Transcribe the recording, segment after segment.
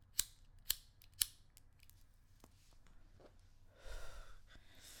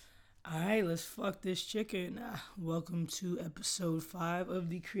let's fuck this chicken. Welcome to episode 5 of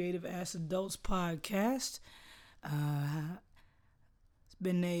the Creative Ass Adults podcast. It's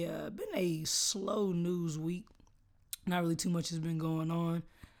been a slow news week. Not really too much has been going on.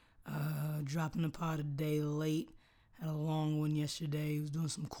 Dropping the pod a day late. Had a long one yesterday. Was doing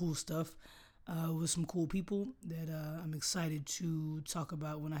some cool stuff with some cool people that I'm excited to talk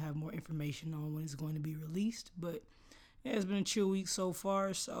about when I have more information on when it's going to be released. But yeah, it's been a chill week so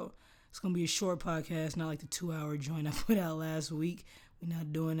far, so it's going to be a short podcast, not like the 2-hour joint I put out last week. We're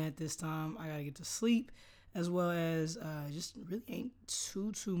not doing that this time. I got to get to sleep, as well as just really ain't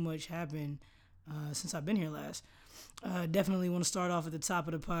too much happened since I've been here last. Definitely want to start off at the top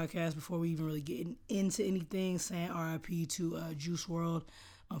of the podcast before we even really get into anything, saying RIP to Juice WRLD.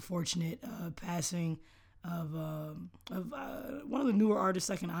 Unfortunate passing of one of the newer artists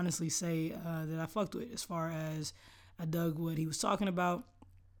I can honestly say that I fucked with, as far as I dug what he was talking about,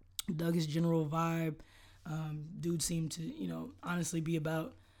 dug his general vibe. Dude seemed to, honestly be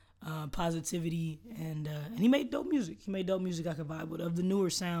about positivity, and he made dope music. He made dope music I could vibe with. Of the newer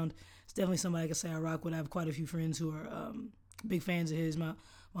sound, it's definitely somebody I can say I rock with. I have quite a few friends who are big fans of his. My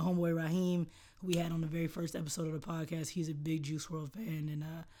homeboy Raheem, who we had on the very first episode of the podcast, he's a big Juice WRLD fan, and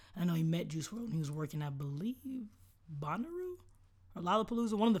I know he met Juice WRLD when he was working, I believe, Bonnaroo or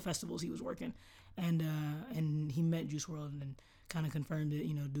Lollapalooza, one of the festivals he was working, and he met Juice WRLD and kind of confirmed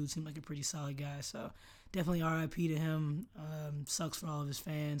it. Dude seemed like a pretty solid guy, so definitely RIP to him. Sucks for all of his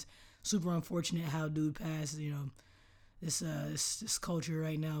fans. Super unfortunate how dude passed. This culture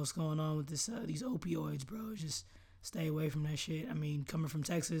right now, what's going on with these opioids, bro. Just stay away from that shit. I mean, coming from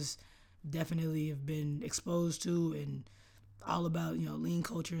Texas, definitely have been exposed to and all about, lean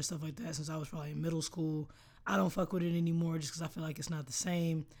culture and stuff like that since I was probably in middle school. I don't fuck with it anymore just because I feel like it's not the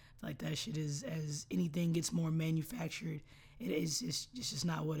same. I feel like that shit is, as anything gets more manufactured, it's just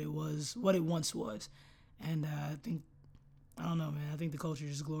not what it was, what it once was. And I don't know, man. I think the culture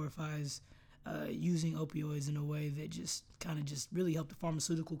just glorifies using opioids in a way that just kind of just really helped the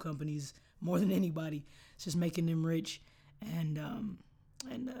pharmaceutical companies more than anybody. It's just making them rich, and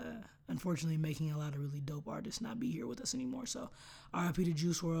unfortunately making a lot of really dope artists not be here with us anymore. So RIP to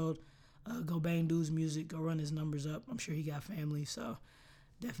Juice WRLD. Go bang dude's music. Go run his numbers up. I'm sure he got family, so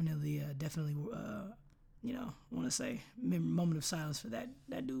definitely want to say moment of silence for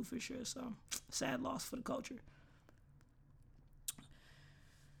that dude for sure. So sad loss for the culture.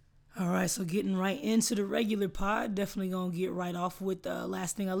 All right, so getting right into the regular pod, definitely gonna get right off with the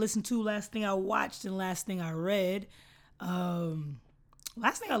last thing I listened to, last thing I watched, and last thing I read.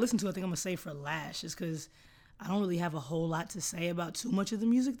 Last thing I listened to, I think I'm gonna say for last, just because I don't really have a whole lot to say about too much of the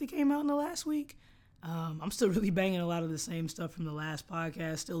music that came out in the last week. I'm still really banging a lot of the same stuff from the last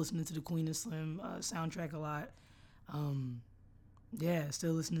podcast. Still listening to the Queen and Slim soundtrack a lot.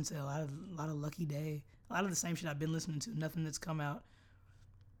 Still listening to a lot of Lucky Day, a lot of the same shit I've been listening to. Nothing that's come out,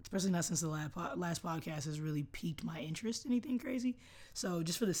 especially not since the last podcast, has really piqued my interest. Anything crazy? So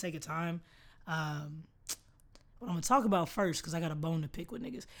just for the sake of time, what I'm gonna talk about first, because I got a bone to pick with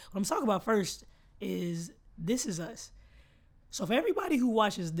niggas. What I'm talking about first is This Is Us. So for everybody who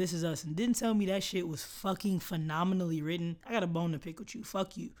watches This Is Us and didn't tell me that shit was fucking phenomenally written, I got a bone to pick with you.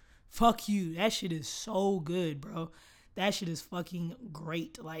 Fuck you. Fuck you. That shit is so good, bro. That shit is fucking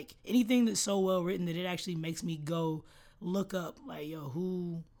great. Like, anything that's so well written that it actually makes me go look up, like, yo,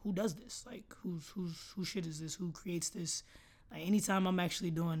 who does this? Like, who shit is this? Who creates this? Like, anytime I'm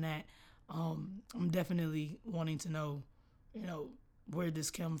actually doing that, I'm definitely wanting to know, where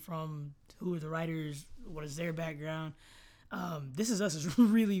this come from, who are the writers, what is their background. This Is Us is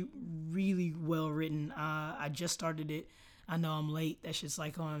really, really well written. I just started it. I know I'm late. That shit's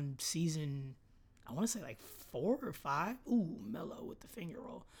like on season, I want to say like 4 or 5. Ooh, mellow with the finger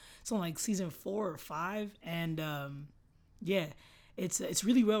roll. It's on like season 4 or 5, and it's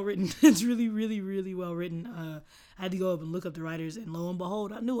really well written. It's really, really, really well written. I had to go up and look up the writers, and lo and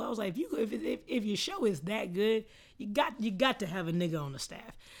behold, I knew. I was like, if your show is that good, you got to have a nigga on the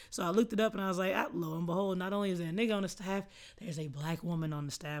staff. So I looked it up, and I was like, lo and behold, not only is there a nigga on the staff, there's a black woman on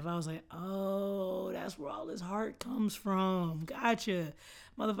the staff. I was like, oh, that's where all this heart comes from. Gotcha.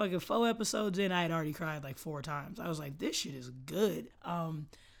 Motherfucking 4 episodes in, I had already cried like 4 times. I was like, this shit is good.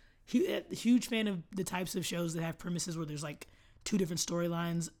 Huge fan of the types of shows that have premises where there's like 2 different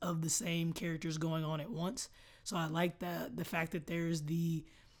storylines of the same characters going on at once. So I like the fact that there's the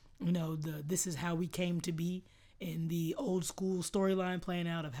this is how we came to be, in the old school storyline playing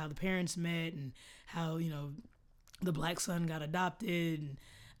out of how the parents met and how, the black son got adopted, and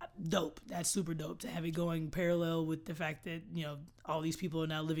dope. That's super dope to have it going parallel with the fact that, all these people are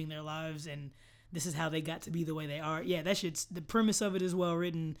now living their lives and this is how they got to be the way they are. Yeah, that shit's, the premise of it is well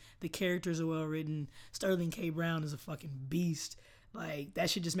written. The characters are well written. Sterling K. Brown is a fucking beast. Like, that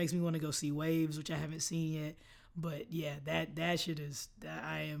shit just makes me want to go see Waves, which I haven't seen yet. But yeah, that shit is,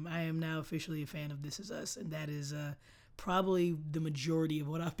 I am now officially a fan of This Is Us, and that is probably the majority of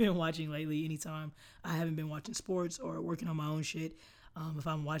what I've been watching lately. Anytime I haven't been watching sports or working on my own shit, if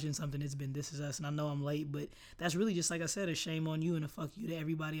I'm watching something, it's been This Is Us, and I know I'm late, but that's really just, like I said, a shame on you and a fuck you to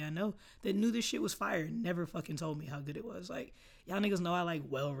everybody I know that knew this shit was fire and never fucking told me how good it was. Like, y'all niggas know I like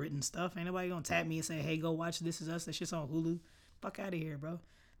well-written stuff. Ain't nobody gonna tap me and say, hey, go watch This Is Us. That shit's on Hulu. Fuck out of here, bro.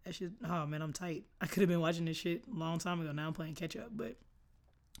 That shit, oh man, I'm tight. I could have been watching this shit a long time ago. Now I'm playing catch up, but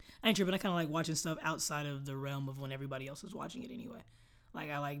I ain't tripping. I kind of like watching stuff outside of the realm of when everybody else is watching it anyway. Like,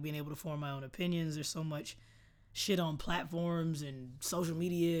 I like being able to form my own opinions. There's so much shit on platforms and social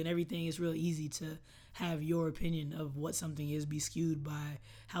media and everything. It's real easy to have your opinion of what something is be skewed by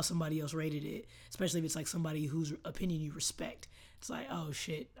how somebody else rated it, especially if it's like somebody whose opinion you respect. It's like, oh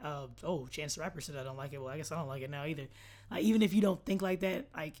shit, Chance the Rapper said I don't like it. Well, I guess I don't like it now either. Like, even if you don't think like that,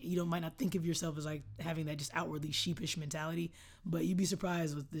 like, might not think of yourself as like having that just outwardly sheepish mentality, but you'd be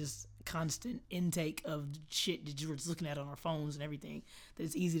surprised with this constant intake of shit that you're just looking at on our phones and everything, that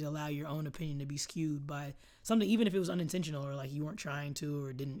it's easy to allow your own opinion to be skewed by something, even if it was unintentional or like you weren't trying to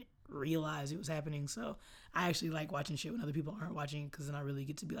or didn't realize it was happening. So I actually like watching shit when other people aren't watching, because then I really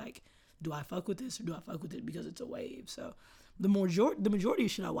get to be like, do I fuck with this or do I fuck with it because it's a wave? So the majority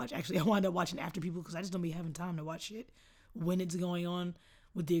of shit I watch, actually, I wind up watching after people because I just don't be having time to watch shit when it's going on,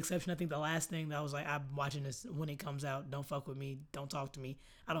 with the exception, I think the last thing that I was like, I'm watching this when it comes out. Don't fuck with me. Don't talk to me.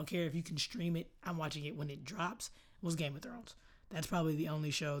 I don't care if you can stream it. I'm watching it when it drops. Was Game of Thrones. That's probably the only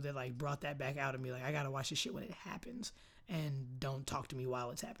show that like brought that back out of me. Like, I gotta watch this shit when it happens, and don't talk to me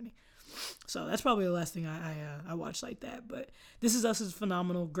while it's happening. So that's probably the last thing I watched like that. But This Is Us is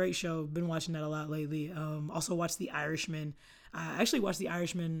phenomenal. Great show. Been watching that a lot lately. Also watched The Irishman. I actually watched The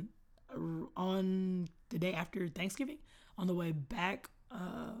Irishman on the day after Thanksgiving on the way back,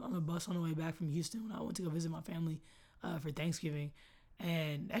 on the bus on the way back from Houston when I went to go visit my family for Thanksgiving.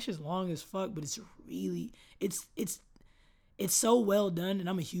 And that's just long as fuck, but it's really, it's so well done, and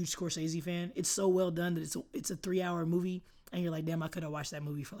I'm a huge Scorsese fan. It's so well done that it's a 3-hour movie, and you're like, damn, I could have watched that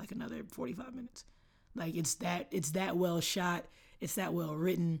movie for like another 45 minutes. Like, it's that well shot, it's that well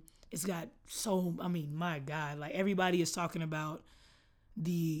written. It's got so, I mean, my God, like, everybody is talking about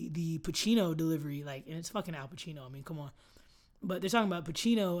the Pacino delivery, like, and it's fucking Al Pacino. I mean, come on. But they're talking about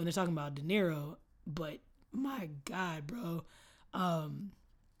Pacino and they're talking about De Niro, but my God, bro.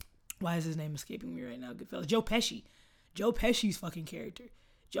 Why is his name escaping me right now? Goodfellas. Joe Pesci. Joe Pesci's fucking character.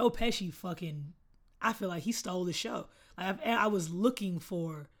 Joe Pesci fucking, I feel like he stole the show. Like, I was looking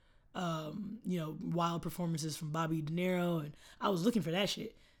for, wild performances from Bobby De Niro, and I was looking for that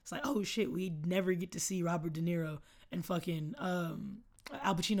shit. It's like, oh shit, we never get to see Robert De Niro and fucking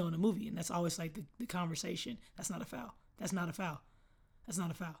Al Pacino in a movie, and that's always like the conversation. That's not a foul. That's not a foul. That's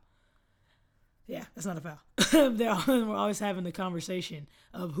not a foul. Yeah, that's not a foul. We're always having the conversation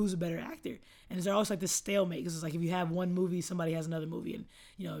of who's a better actor. And there's always like this stalemate, because it's like if you have one movie, somebody has another movie. And,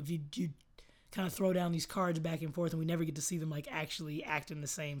 if you kind of throw down these cards back and forth, and we never get to see them like actually act in the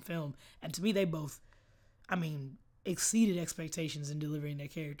same film. And to me, they both, exceeded expectations in delivering their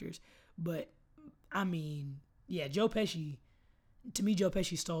characters. But, Joe Pesci, to me, Joe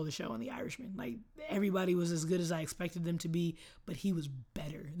Pesci stole the show in The Irishman. Like, everybody was as good as I expected them to be, but he was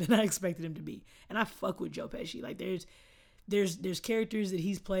better than I expected him to be. And I fuck with Joe Pesci. Like, there's characters that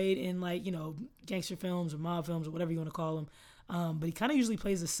he's played in, like, gangster films or mob films or whatever you want to call them. But he kind of usually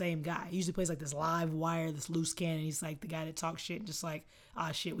plays the same guy. He usually plays like this live wire, this loose cannon. He's like the guy that talks shit and just like,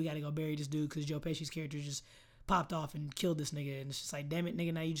 shit, we got to go bury this dude because Joe Pesci's character just popped off and killed this nigga, and it's just like, damn it,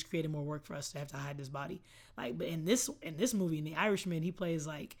 nigga, now you just created more work for us to have to hide this body. Like, but in this movie, in The Irishman, he plays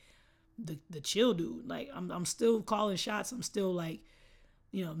like the chill dude. Like, I'm still calling shots. I'm still like,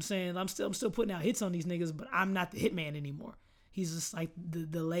 what I'm saying, I'm still putting out hits on these niggas, but I'm not the hitman anymore. He's just like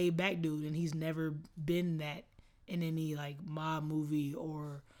the laid back dude, and he's never been that in any like mob movie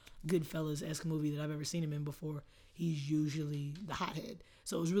or Goodfellas-esque movie that I've ever seen him in before. He's usually the hothead.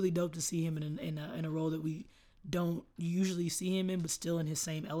 So it was really dope to see him in a role that we don't usually see him in, but still in his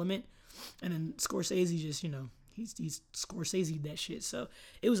same element. And then Scorsese just, he's Scorsese that shit. So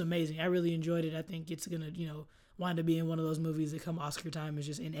it was amazing. I really enjoyed it. I think it's gonna, wind up being one of those movies that come Oscar time is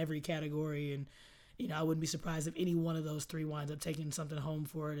just in every category. And, I wouldn't be surprised if any one of those three winds up taking something home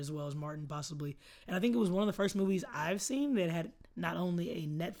for it, as well as Martin possibly. And I think it was one of the first movies I've seen that had not only a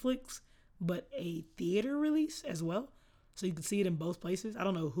Netflix, but a theater release as well. So you could see it in both places. I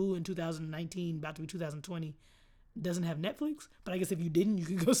don't know who in 2019, about to be 2020, doesn't have Netflix, but I guess if you didn't, you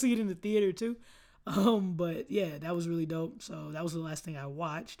could go see it in the theater too. But yeah, that was really dope. So that was the last thing I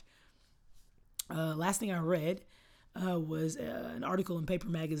watched. Last thing I read was an article in Paper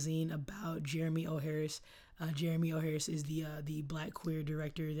Magazine about Jeremy O. Harris. Jeremy O. Harris is the black queer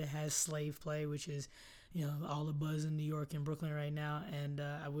director that has Slave Play, which is all the buzz in New York and Brooklyn right now. And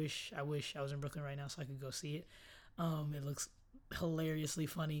I wish I was in Brooklyn right now so I could go see it. It looks hilariously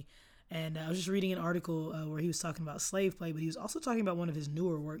funny. And I was just reading an article where he was talking about Slave Play, but he was also talking about one of his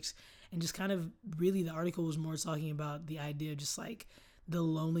newer works. And just kind of really the article was more talking about the idea of just like the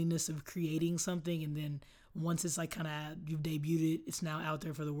loneliness of creating something, and then once it's like kind of you've debuted it, it's now out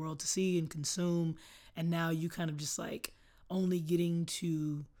there for the world to see and consume, and now you kind of just like only getting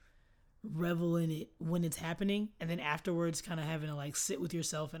to revel in it when it's happening, and then afterwards kind of having to like sit with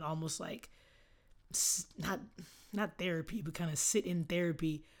yourself and almost like not therapy, but kind of sit in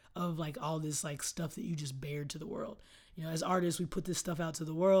therapy of like all this like stuff that you just bared to the world. As artists, we put this stuff out to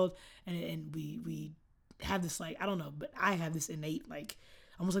the world, and we have this like, I don't know, but I have this innate like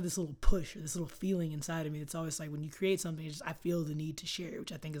almost like this little push or this little feeling inside of me that's always like when you create something, it's just, I feel the need to share it,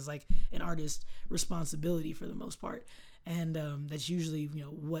 which I think is like an artist's responsibility for the most part. And that's usually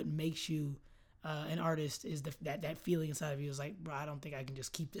what makes you an artist is that feeling inside of you is like, bro, I don't think I can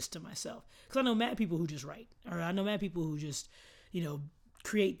just keep this to myself, because I know mad people who just write, or I know mad people who just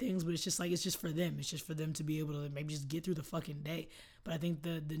create things, but it's just like it's just for them. It's just for them to be able to maybe just get through the fucking day. But I think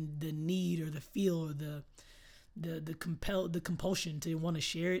the need or the feel or the compulsion to want to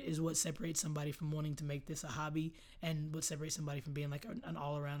share it is what separates somebody from wanting to make this a hobby, and what separates somebody from being like an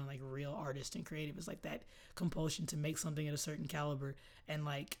all around and like real artist and creative is like that compulsion to make something at a certain caliber, and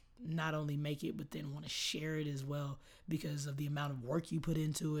like not only make it but then want to share it as well because of the amount of work you put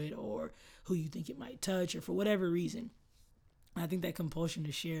into it or who you think it might touch or for whatever reason. I think that compulsion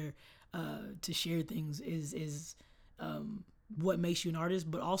to share things is what makes you an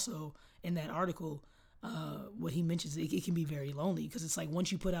artist. But also in that article, what he mentions, it can be very lonely, because it's like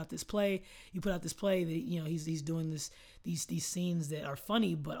once you put out this play, that he's doing these scenes that are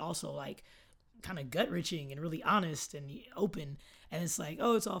funny, but also like kind of gut wrenching and really honest and open. And it's like,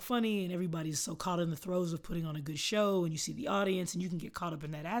 oh, it's all funny, and everybody's so caught in the throes of putting on a good show, and you see the audience, and you can get caught up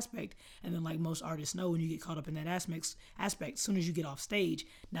in that aspect. And then, like most artists know, when you get caught up in that aspect, as soon as you get off stage,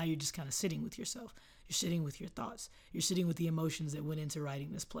 now you're just kind of sitting with yourself. You're sitting with your thoughts. You're sitting with the emotions that went into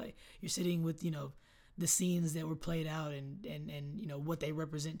writing this play. You're sitting with, the scenes that were played out, and what they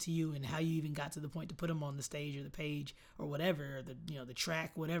represent to you, and how you even got to the point to put them on the stage or the page or whatever, or the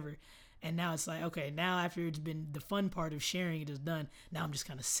track, whatever. And now it's like, okay, now after it's been the fun part of sharing it is done, now I'm just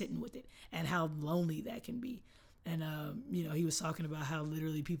kind of sitting with it, and how lonely that can be. And he was talking about how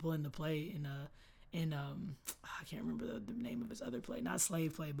literally people in the play I can't remember the name of his other play, not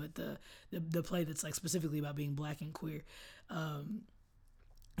Slave Play, but the play that's like specifically about being black and queer.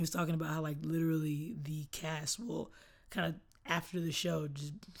 He was talking about how like literally the cast will kind of after the show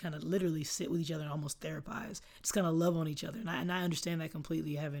just kind of literally sit with each other and almost therapize, just kind of love on each other. And I understand that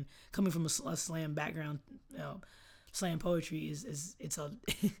completely, coming from a slam background. Slam poetry is it's a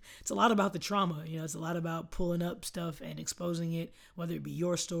it's a lot about the trauma. It's a lot about pulling up stuff and exposing it, whether it be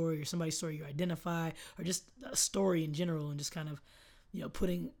your story or somebody's story you identify, or just a story in general, and just kind of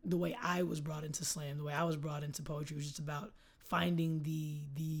putting the way I was brought into slam, the way I was brought into poetry was just about finding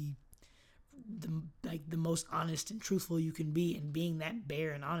the most honest and truthful you can be, and being that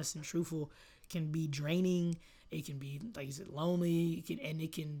bare and honest and truthful can be draining. It can be, like you said, lonely.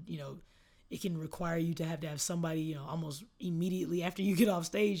 It can require you to have somebody, almost immediately after you get off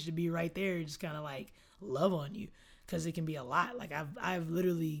stage to be right there and just kind of like love on you, because it can be a lot. Like I've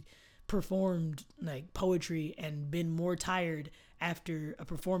literally performed like poetry and been more tired after a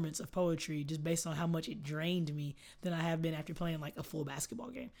performance of poetry just based on how much it drained me than I have been after playing like a full basketball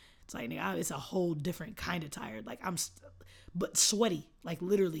game. It's like, it's a whole different kind of tired. Like but sweaty, like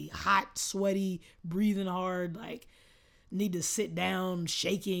literally hot, sweaty, breathing hard, like need to sit down,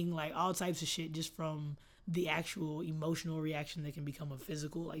 shaking, like all types of shit, just from the actual emotional reaction that can become a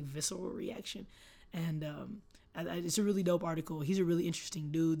physical, like visceral reaction. And it's a really dope article. He's a really interesting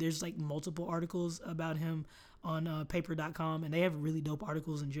dude. There's like multiple articles about him on paper.com, and they have really dope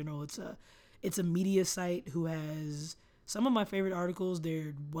articles in general. It's a media site who has some of my favorite articles.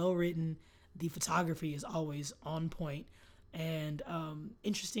 They're well written. The photography is always on point, and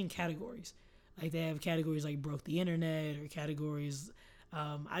interesting categories. Like they have categories like broke the internet, or categories,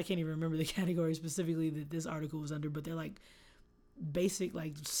 I can't even remember the category specifically that this article was under, but they're like basic,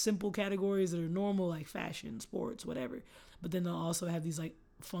 like simple categories that are normal, like fashion, sports, whatever. But then they'll also have these like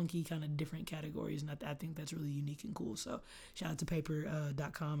funky kind of different categories, and I think that's really unique and cool. So shout out to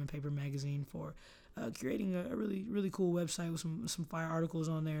paper.com and Paper Magazine for creating a really, really cool website with some fire articles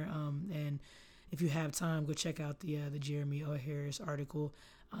on there. And if you have time, go check out the Jeremy O. Harris article.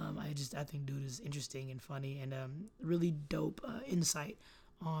 I think dude is interesting and funny and really dope insight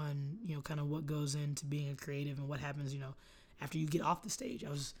on kind of what goes into being a creative and what happens after you get off the stage. I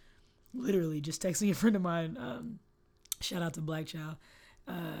was literally just texting a friend of mine. Shout out to Black Child,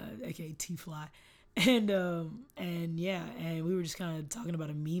 aka T Fly, and yeah, and we were just kind of talking about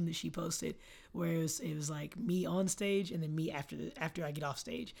a meme that she posted where it was like me on stage and then me after I get off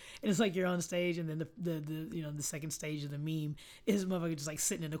stage, and it's like you're on stage and then the second stage of the meme is motherfucker just like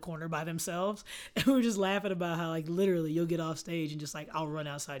sitting in a corner by themselves, and we were just laughing about how like literally you'll get off stage and just like I'll run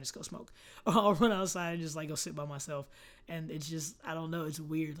outside and just go smoke, or I'll run outside and just like go sit by myself, and it's just I don't know, it's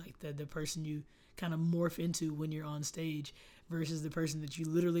weird like the person you kind of morph into when you're on stage versus the person that you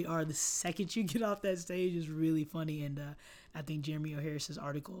literally are the second you get off that stage is really funny. And I think Jeremy O. Harris's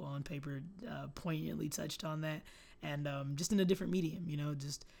article on paper poignantly touched on that, and just in a different medium,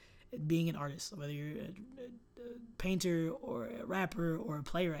 just being an artist, whether you're a painter or a rapper or a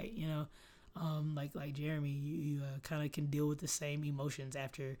playwright, like Jeremy, you kind of can deal with the same emotions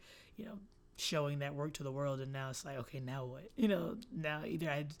after showing that work to the world, and now it's like, okay, now what? Now either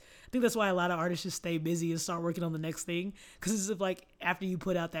I think that's why a lot of artists just stay busy and start working on the next thing, because it's like after you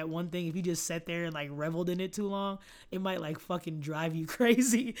put out that one thing, if you just sat there and like reveled in it too long, it might like fucking drive you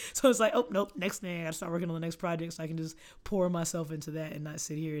crazy. So it's like, oh nope, next thing, I gotta start working on the next project so I can just pour myself into that and not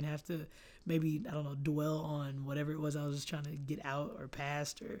sit here and have to maybe, I don't know, dwell on whatever it was I was just trying to get out or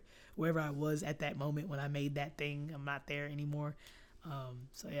past or wherever I was at that moment when I made that thing. I'm not there anymore.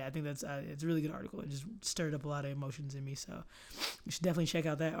 So yeah, I think that's it's a really good article. It just stirred up a lot of emotions in me, so you should definitely check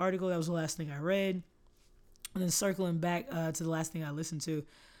out that article. That was the last thing I read. And then circling back to the last thing I listened to,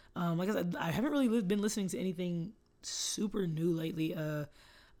 like I said, I haven't really been listening to anything super new lately.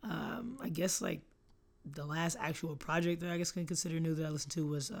 I guess like the last actual project that I guess can consider new that I listened to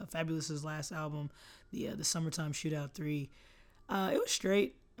was Fabulous's last album, the Summertime Shootout 3. It was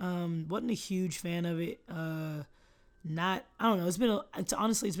straight. Wasn't a huge fan of it. I don't know.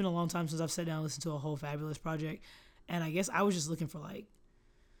 Honestly, it's been a long time since I've sat down and listened to a whole Fabulous project, and I guess I was just looking for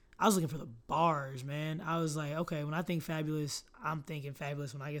the bars, man. I was like, okay, when I think Fabulous, I'm thinking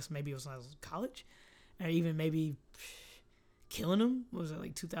Fabulous when I guess maybe it was when I was in college, or even maybe Killing Them. What was it,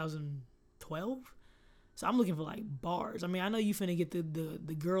 like 2012? So I'm looking for like bars. I mean, I know you finna get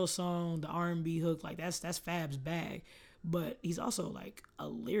the girl song, the R&B hook, like that's Fab's bag, but he's also like a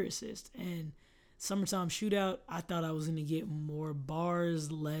lyricist. And Summertime Shootout, I thought I was going to get more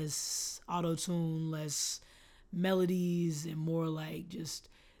bars, less auto-tune, less melodies, and more like just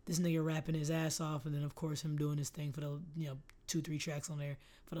this nigga rapping his ass off, and then of course him doing his thing for the 2-3 tracks on there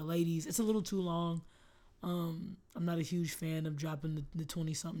for the ladies. It's a little too long. I'm not a huge fan of dropping the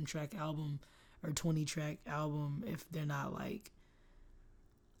 20-something track album or 20-track album if they're not like,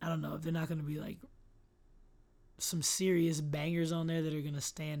 I don't know, if they're not going to be like some serious bangers on there that are going to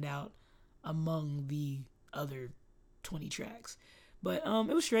stand out among the other 20 tracks. But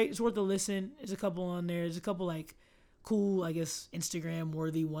it was straight. It's worth a listen. There's a couple on there. There's a couple like cool, I guess, Instagram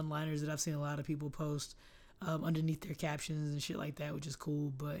worthy one-liners that I've seen a lot of people post underneath their captions and shit like that, which is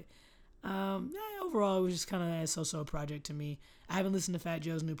cool. But overall, it was just kind of a so-so project to me. I haven't listened to Fat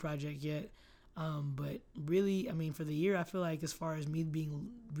Joe's new project yet. But really, I mean, for the year, I feel like as far as me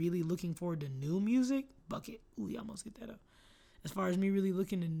being really looking forward to new music, Bucket. Ooh, you almost get that up. As far as me really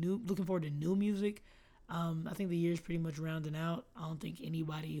looking forward to new music, I think the year's pretty much rounding out. I don't think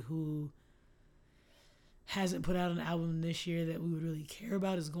anybody who hasn't put out an album this year that we would really care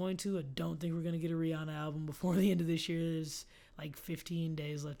about is going to. I don't think we're going to get a Rihanna album before the end of this year. There's like 15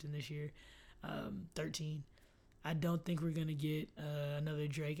 days left in this year, 13. I don't think we're going to get another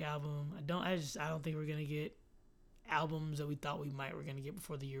Drake album. I don't think we're going to get albums that we thought we were going to get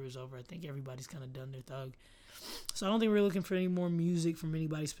before the year was over. I think everybody's kind of done their thug. So I don't think we're looking for any more music from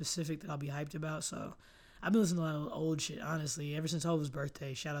anybody specific that I'll be hyped about. So I've been listening to a lot of old shit, honestly, ever since Hove's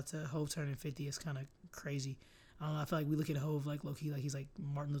birthday. Shout out to Hove turning 50. It's kind of crazy. I don't know. I feel like we look at Hove like low-key, like he's like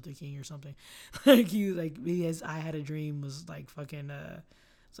Martin Luther King or something. He has I Had a Dream was like fucking,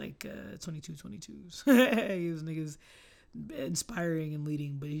 it's like 2222s. He was niggas inspiring and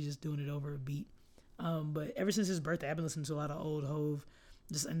leading, but he's just doing it over a beat. But ever since his birthday, I've been listening to a lot of old Hove.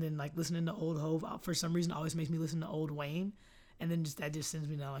 And then like listening to old Hove for some reason always makes me listen to old Wayne, and then that just sends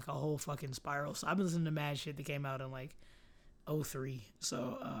me down like a whole fucking spiral. So I've been listening to mad shit that came out in like 2003.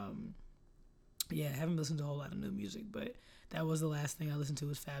 So yeah, I haven't listened to a whole lot of new music, but that was the last thing I listened to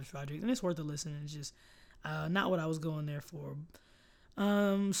was Fab's project, and it's worth a listen. It's just not what I was going there for.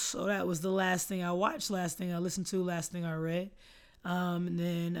 So that was the last thing I watched, last thing I listened to, last thing I read. And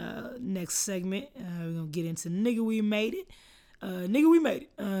then next segment, we're gonna get into Nigga We Made It. Nigga, we made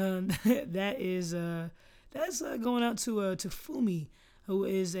it. That's going out to Fumi, who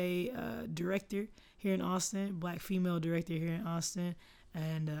is a director here in Austin, black female director here in Austin,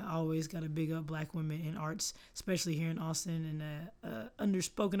 and always got to big up black women in arts, especially here in Austin, and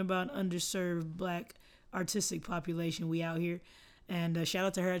underspoken about, underserved black artistic population. We out here, and shout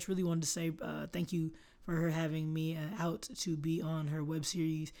out to her. I just really wanted to say thank you for her having me out to be on her web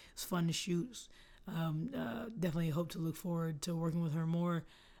series. It's fun to shoot. Definitely hope to look forward to working with her more.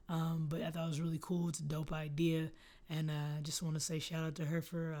 But I thought it was really cool. It's a dope idea. And I just want to say shout out to her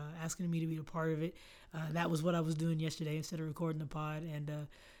for asking me to be a part of it. That was what I was doing yesterday instead of recording the pod. And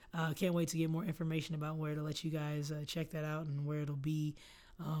can't wait to get more information about where to let you guys check that out and where it'll be.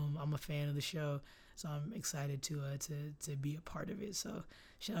 I'm a fan of the show, so I'm excited to be a part of it. So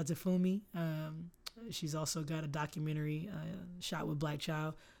shout out to Fumi. She's also got a documentary shot with Black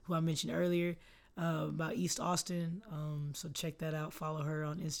Child, who I mentioned earlier, about East Austin. So check that out. Follow her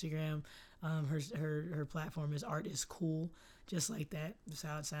on Instagram. Her platform is Art is Cool, just like that. That's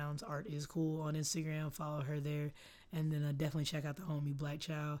how it sounds. Art is Cool on Instagram. Follow her there, and then definitely check out the homie Black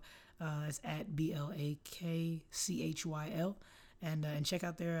Child. That's at BLAKCHYL, and check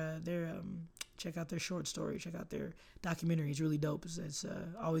out their short story. Check out their documentary. It's really dope. It's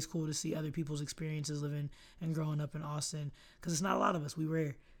always cool to see other people's experiences living and growing up in Austin, because it's not a lot of us. We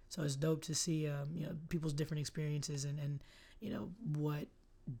rare. So it's dope to see people's different experiences and what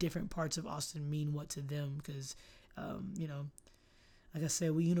different parts of Austin mean what to them, because like I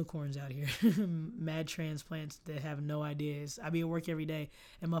said, we unicorns out here. Mad transplants that have no ideas. I be at work every day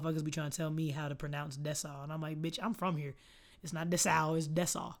and motherfuckers be trying to tell me how to pronounce Dessau, and I'm like, bitch, I'm from here. It's not Dessau, it's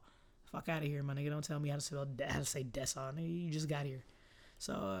Dessau. Fuck out of here, my nigga. Don't tell me how to say Dessau. Nigga, you just got here.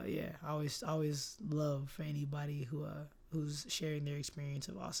 So yeah, I always love for anybody who's sharing their experience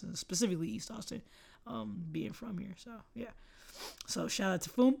of Austin, specifically East Austin, being from here. So yeah. So shout out to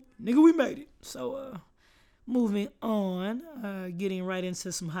Foom. Nigga, we made it. So moving on, getting right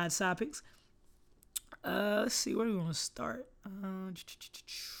into some hot topics. Let's see, where do we want to start?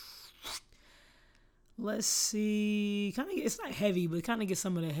 Let's see. It's not heavy, but kind of get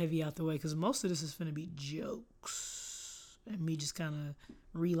some of the heavy out the way, because most of this is finna be jokes and me just kind of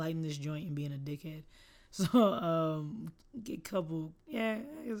relighting this joint and being a dickhead. So get a couple. Yeah,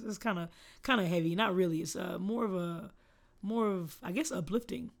 it's kind of heavy. Not really. It's more of I guess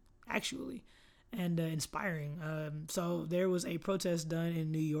uplifting, actually, and inspiring. So there was a protest done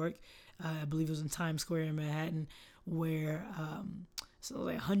in New York. I believe it was in Times Square in Manhattan, where so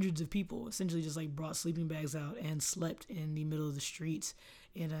like hundreds of people essentially just like brought sleeping bags out and slept in the middle of the streets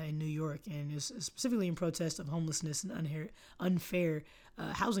in New York, and it was specifically in protest of homelessness and unfair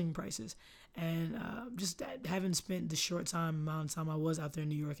housing prices. And just that, having spent the short amount of time I was out there in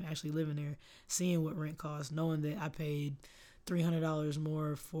New York and actually living there, seeing what rent costs, knowing that I paid $300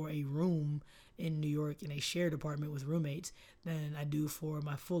 more for a room in New York in a shared apartment with roommates than I do for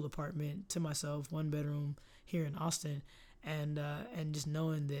my full apartment to myself, one bedroom here in Austin, and just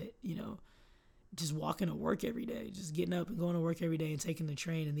knowing that, just walking to work every day, just getting up and going to work every day and taking the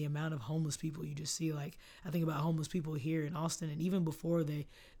train, and the amount of homeless people you just see. Like, I think about homeless people here in Austin, and even before they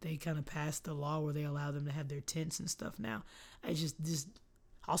kind of passed the law where they allow them to have their tents and stuff now,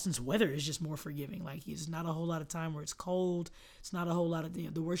 Austin's weather is just more forgiving. Like, it's not a whole lot of time where it's cold. It's not a whole lot of,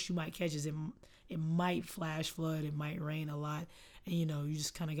 the worst you might catch is it might flash flood, it might rain a lot, and you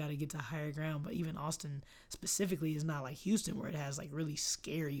just kind of got to get to higher ground. But even Austin specifically is not like Houston, where it has like really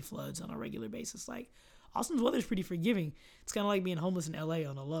scary floods on a regular basis. Like, Austin's weather is pretty forgiving. It's kind of like being homeless in LA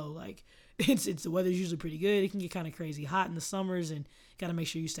on the low. Like, it's the weather's usually pretty good. It can get kind of crazy hot in the summers, and got to make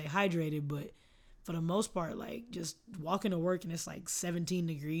sure you stay hydrated. But for the most part, like, just walking to work and it's like 17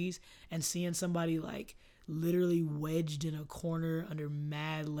 degrees and seeing somebody like literally wedged in a corner under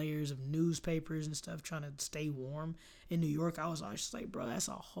mad layers of newspapers and stuff trying to stay warm in New York, I was just like, bro, that's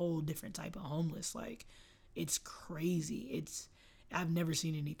a whole different type of homeless. Like, it's crazy. I've never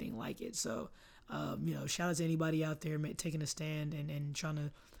seen anything like it. So shout out to anybody out there taking a stand and trying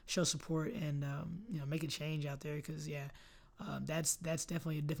to show support and make a change out there, because that's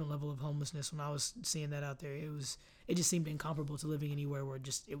definitely a different level of homelessness. When I was seeing that out there, it just seemed incomparable to living anywhere where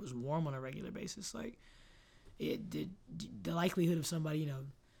it was warm on a regular basis. Like, the likelihood of somebody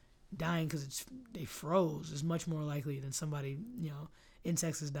dying because they froze is much more likely than somebody in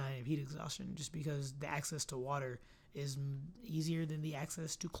Texas dying of heat exhaustion, just because the access to water is easier than the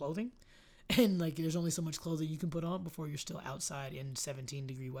access to clothing, and like there's only so much clothing you can put on before you're still outside in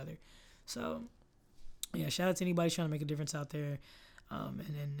 17-degree weather. So yeah, shout out to anybody trying to make a difference out there,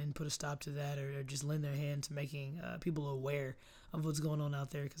 and put a stop to that, or just lend their hand to making people aware of what's going on out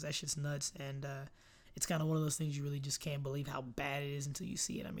there, because that shit's nuts. And it's kind of one of those things you really just can't believe how bad it is until you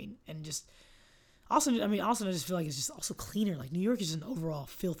see it. I mean, and just also I just feel like it's just also cleaner. Like New York is just an overall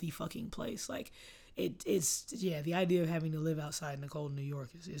filthy fucking place. Like it's the idea of having to live outside in the cold New York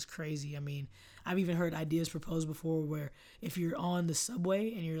is crazy. I mean, I've even heard ideas proposed before where if you're on the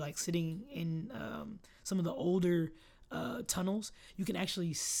subway and you're like sitting in some of the older tunnels, you can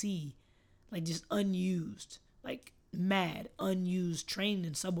actually see like just unused, like mad unused train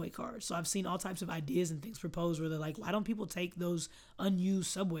and subway cars. So I've seen all types of ideas and things proposed where they're like, why don't people take those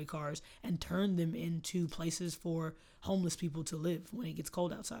unused subway cars and turn them into places for homeless people to live when it gets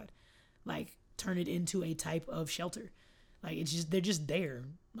cold outside? Like turn it into a type of shelter. Like it's just, they're just there.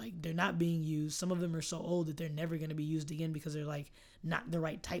 Like they're not being used. Some of them are so old that they're never going to be used again because they're like not the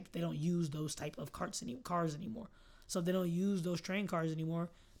right type. They don't use those type of cars anymore. So if they don't use those train cars anymore,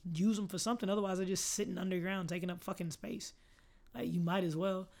 use them for something. Otherwise, they're just sitting underground, taking up fucking space. Like, you might as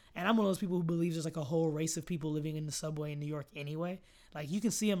well. And I'm one of those people who believes there's, like, a whole race of people living in the subway in New York anyway. Like, you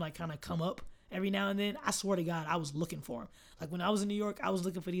can see them, like, kind of come up every now and then. I swear to God, I was looking for them. Like, when I was in New York, I was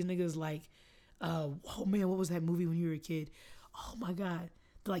looking for these niggas, like, oh, man, what was that movie when you were a kid? Oh, my God.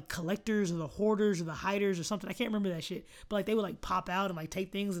 The, like, collectors or the hoarders or the hiders or something. I can't remember that shit. But, like, they would, like, pop out and, like,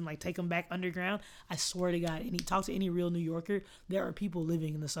 take things and, like, take them back underground. I swear to God. And talk to any real New Yorker, there are people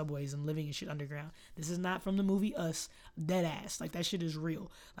living in the subways and living in shit underground. This is not from the movie Us. Dead ass. Like, that shit is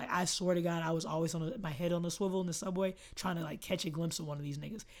real. Like, I swear to God, I was always on my head on the swivel in the subway trying to, like, catch a glimpse of one of these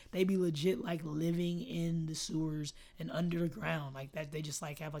niggas. They be legit, like, living in the sewers and underground. Like, that they just,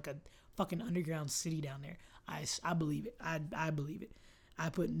 like, have, like, a fucking underground city down there. I believe it. I believe it.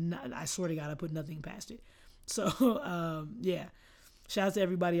 I swear to God, I put nothing past it. So, yeah. Shout out to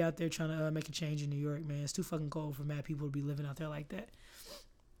everybody out there trying to make a change in New York, man. It's too fucking cold for mad people to be living out there like that.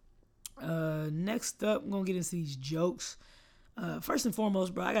 Next up, I'm going to get into these jokes. First and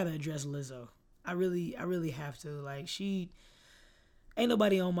foremost, bro, I got to address Lizzo. I really have to. Like, ain't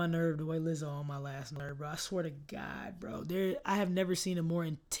nobody on my nerve the way Lizzo on my last nerve, bro. I swear to God, bro. I have never seen a more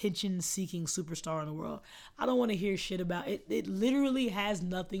attention-seeking superstar in the world. I don't want to hear shit about it. It literally has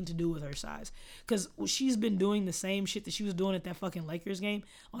nothing to do with her size. Because she's been doing the same shit that she was doing at that fucking Lakers game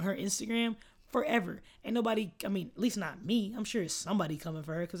on her Instagram forever. Ain't nobody, I mean, at least not me. I'm sure it's somebody coming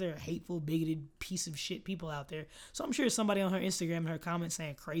for her because they're a hateful, bigoted piece of shit people out there. So I'm sure it's somebody on her Instagram and her comments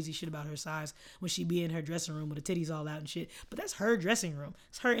saying crazy shit about her size when she be in her dressing room with the titties all out and shit. But that's her dressing room.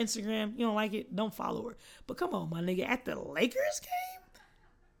 It's her Instagram. You don't like it? Don't follow her. But come on, my nigga. At the Lakers game?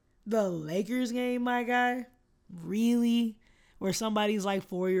 The Lakers game, my guy? Really? Where somebody's like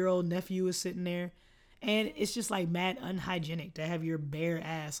 4-year-old nephew is sitting there? And it's just like mad unhygienic to have your bare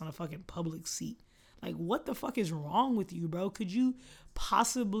ass on a fucking public seat. Like, what the fuck is wrong with you, bro? Could you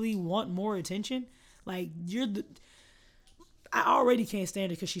possibly want more attention? Like, I already can't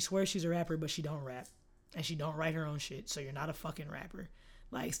stand it because she swears she's a rapper, but she don't rap. And she don't write her own shit, so you're not a fucking rapper.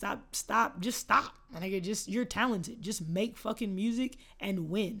 Like, just stop. My nigga, you're talented. Just make fucking music and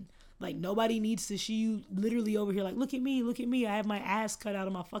win. Like, nobody needs to see you literally over here like, look at me. I have my ass cut out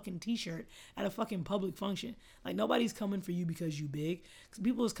of my fucking t-shirt at a fucking public function. Like, nobody's coming for you because you big. Because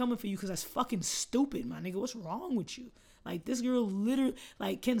people is coming for you because that's fucking stupid, my nigga. What's wrong with you? Like, this girl literally,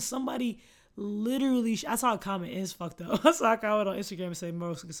 like, can somebody literally, I saw a comment, and it's fucked up. I saw a comment on Instagram and say,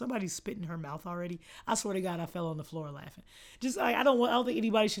 "Bro, can somebody spit in her mouth already?" I swear to God, I fell on the floor laughing. Just, like, I don't think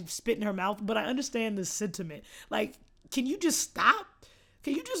anybody should spit in her mouth, but I understand the sentiment. Like, can you just stop?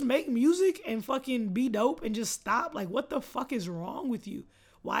 Can you just make music and fucking be dope and just stop? Like, what the fuck is wrong with you?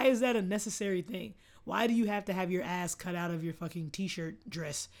 Why is that a necessary thing? Why do you have to have your ass cut out of your fucking t-shirt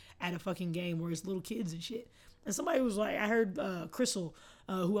dress at a fucking game where it's little kids and shit? And somebody was like, I heard Crystal,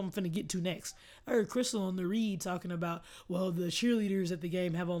 who I'm finna get to next. I heard Crystal on the read talking about, well, the cheerleaders at the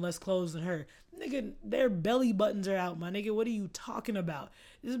game have on less clothes than her. Nigga, their belly buttons are out, my nigga. What are you talking about?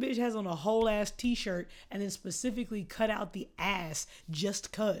 This bitch has on a whole ass t-shirt and then specifically cut out the ass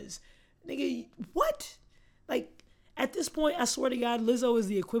just cuz. Nigga, what? Like, at this point, I swear to God, Lizzo is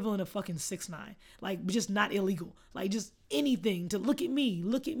the equivalent of fucking 6ix9ine. Like, just not illegal. Like, just anything to look at me.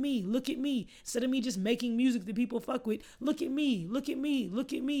 Instead of me just making music that people fuck with, look at me. My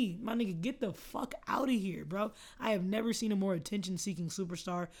nigga, get the fuck out of here, bro. I have never seen a more attention-seeking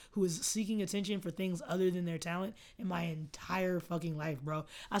superstar who is seeking attention for things other than their talent in my entire fucking life, bro.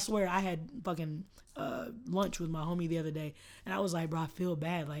 I swear I had fucking lunch with my homie the other day, and I was like, bro, I feel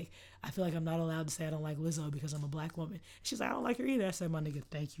bad. Like, I feel like I'm not allowed to say I don't like Lizzo because I'm a black woman. She's like, I don't like her either. I said, my nigga,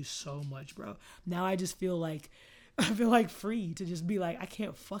 thank you so much, bro. Now I just feel like free to just be like, I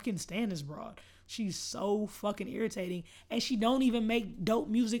can't fucking stand this broad. She's so fucking irritating, and she don't even make dope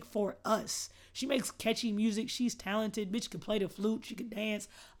music for us. She makes catchy music. She's talented. Bitch could play the flute. She could dance.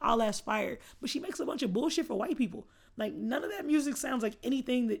 All that's fire. But she makes a bunch of bullshit for white people. Like, none of that music sounds like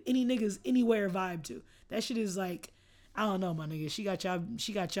anything that any niggas anywhere vibe to. That shit is like, I don't know, my nigga. She got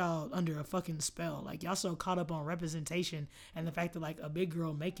y'all under a fucking spell. Like, y'all so caught up on representation and the fact that, like, a big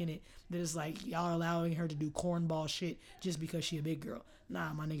girl making it, that it's like y'all are allowing her to do cornball shit just because she a big girl.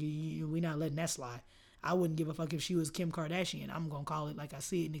 Nah, my nigga, we not letting that slide. I wouldn't give a fuck if she was Kim Kardashian. I'm gonna call it like I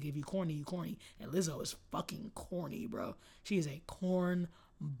see it, nigga. If you corny, you corny. And Lizzo is fucking corny, bro. She is a corn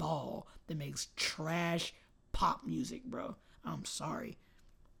ball that makes trash pop music, bro. I'm sorry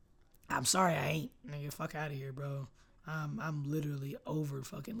I ain't. Nigga, fuck out of here, bro. I'm literally over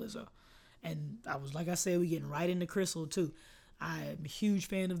fucking Lizzo. And like I said, we getting right into Crissle too. I'm a huge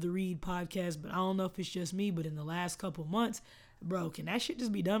fan of the Read podcast, but I don't know if it's just me, but in the last couple months, bro, can that shit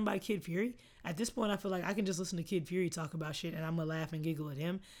just be done by Kid Fury? At this point, I feel like I can just listen to Kid Fury talk about shit and I'm gonna laugh and giggle at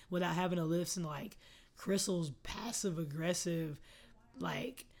him without having to listen to like Crissle's passive aggressive,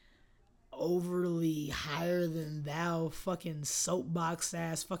 like overly higher than thou fucking soapbox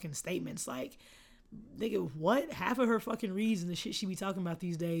ass fucking statements. Like, nigga, what? Half of her fucking reads and the shit she be talking about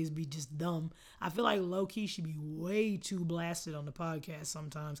these days be just dumb. I feel like low-key she be way too blasted on the podcast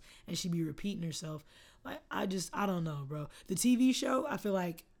sometimes, and she be repeating herself. Like, I don't know, bro. The TV show, I feel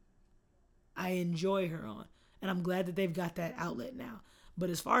like I enjoy her on, and I'm glad that they've got that outlet now. But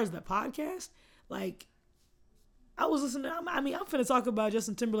as far as the podcast, like, I was listening to, I'm finna talk about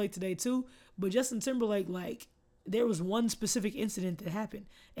Justin Timberlake today too, but Justin Timberlake, like, there was one specific incident that happened,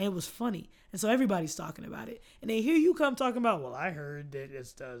 and it was funny, and so everybody's talking about it. And then here you come talking about, well, I heard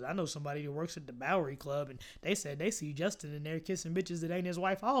that I know somebody who works at the Bowery Club, and they said they see Justin in there kissing bitches that ain't his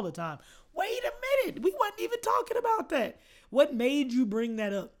wife all the time. Wait a minute, we wasn't even talking about that. What made you bring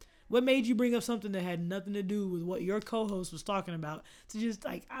that up? What made you bring up something that had nothing to do with what your co-host was talking about? To just,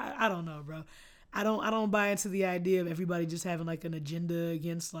 like, I don't know, bro. I don't buy into the idea of everybody just having like an agenda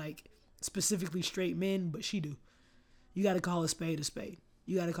against like specifically straight men, but she do. You got to call a spade a spade.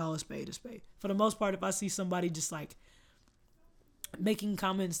 You got to call a spade a spade. For the most part, if I see somebody just like making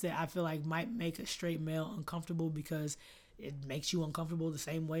comments that I feel like might make a straight male uncomfortable because it makes you uncomfortable the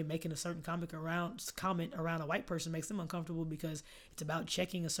same way making a certain comment around a white person makes them uncomfortable because it's about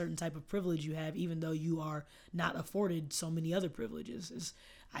checking a certain type of privilege you have, even though you are not afforded so many other privileges.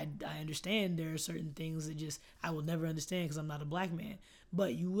 I understand there are certain things that just I will never understand because I'm not a black man.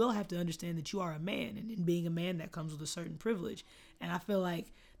 But you will have to understand that you are a man, and in being a man, that comes with a certain privilege. And I feel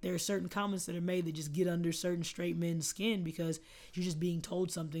like there are certain comments that are made that just get under certain straight men's skin because you're just being told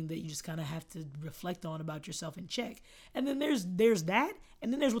something that you just kind of have to reflect on about yourself and check. And then there's that,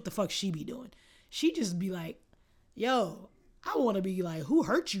 and then there's what the fuck she be doing. She just be like, yo, I want to be like, who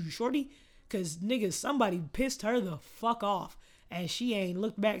hurt you, shorty? Because, nigga, somebody pissed her the fuck off. And she ain't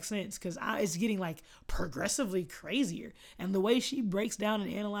looked back since because it's getting like progressively crazier. And the way she breaks down and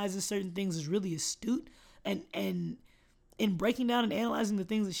analyzes certain things is really astute. And in breaking down and analyzing the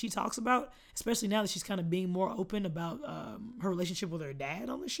things that she talks about, especially now that she's kind of being more open about her relationship with her dad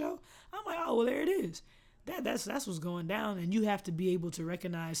on the show, I'm like, oh, well, there it is. That's what's going down. And you have to be able to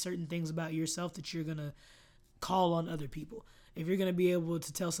recognize certain things about yourself that you're going to call on other people. If you're going to be able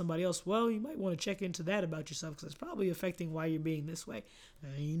to tell somebody else, well, you might want to check into that about yourself because it's probably affecting why you're being this way.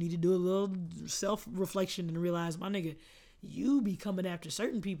 You need to do a little self-reflection and realize, my nigga, you be coming after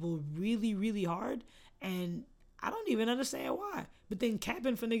certain people really, really hard, and I don't even understand why. But then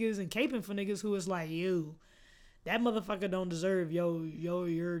capping for niggas and caping for niggas who is like, you, that motherfucker don't deserve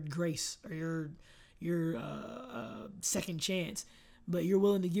your grace or your second chance. But you're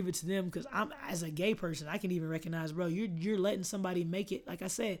willing to give it to them because I'm, as a gay person, I can even recognize, bro, you're letting somebody make it. Like I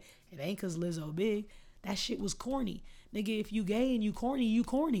said, it ain't because Lizzo big. That shit was corny. Nigga, if you gay and you corny, you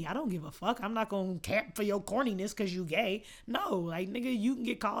corny. I don't give a fuck. I'm not going to cap for your corniness because you gay. No, like, nigga, you can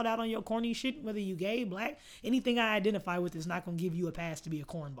get called out on your corny shit, whether you gay, black. Anything I identify with is not going to give you a pass to be a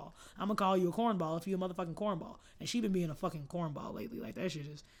cornball. I'm going to call you a cornball if you a motherfucking cornball. And she been being a fucking cornball lately. Like, that shit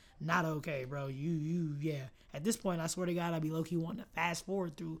is not okay, bro. Yeah. At this point, I swear to God, I'd be low-key wanting to fast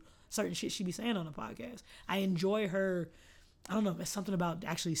forward through certain shit she be saying on the podcast. I enjoy her. I don't know. It's something about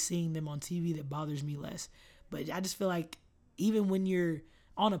actually seeing them on TV that bothers me less. But I just feel like even when you're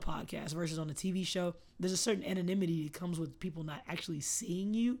on a podcast versus on a TV show, there's a certain anonymity that comes with people not actually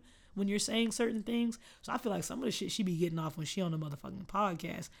seeing you when you're saying certain things. So I feel like some of the shit she be getting off when she on the motherfucking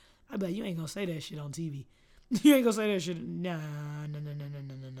podcast, I bet you ain't gonna say that shit on TV. You ain't gonna say that shit. Nah.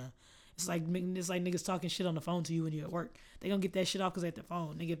 It's like niggas talking shit on the phone to you when you at work. They gonna get that shit off because they at the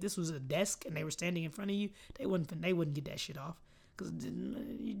phone. Nigga, if this was a desk and they were standing in front of you, they wouldn't get that shit off. Because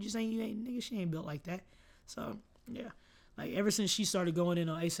just ain't, nigga, she ain't built like that. So, yeah. Like, ever since she started going in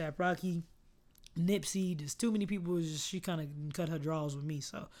on A$AP Rocky, Nipsey, there's too many people. She kind of cut her draws with me.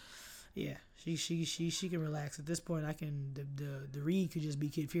 So, yeah, she can relax. At this point, the read could just be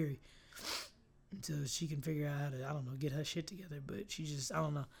Kid Fury until she can figure out how to, I don't know, get her shit together. But she just, I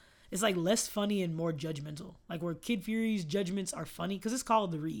don't know. It's like less funny and more judgmental. Like where Kid Fury's judgments are funny, because it's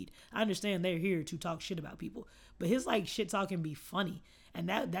called The Read. I understand they're here to talk shit about people, but his like shit talking be funny. And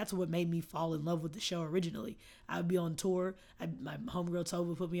that's what made me fall in love with the show originally. I'd be on tour. My homegirl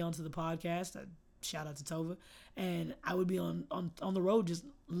Tova put me onto the podcast. Shout out to Tova. And I would be on the road just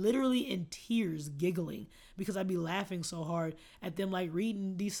literally in tears giggling because I'd be laughing so hard at them like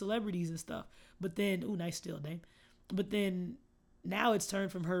reading these celebrities and stuff. But then, ooh, nice still, Dame. But then now it's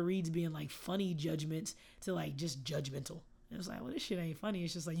turned from her reads being like funny judgments to like just judgmental. And it's like, well, this shit ain't funny.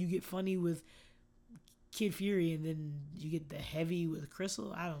 It's just like you get funny with Kid Fury and then you get the heavy with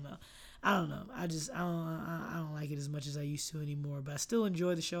Crystal. I don't know. I don't like it as much as I used to anymore. But I still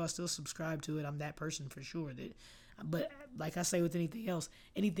enjoy the show. I still subscribe to it. I'm that person for sure. But like I say with anything else,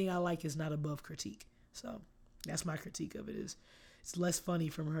 anything I like is not above critique. So that's my critique of it. Is it's less funny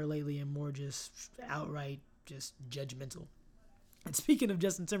from her lately and more just outright just judgmental. And speaking of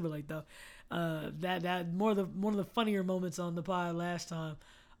Justin Timberlake, though, that one of the funnier moments on the pod last time,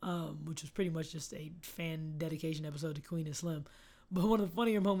 which was pretty much just a fan dedication episode to Queen and Slim. But one of the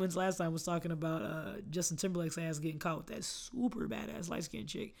funnier moments last time was talking about Justin Timberlake's ass getting caught with that super badass light-skinned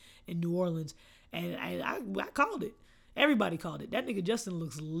chick in New Orleans. And I called it. Everybody called it. That nigga Justin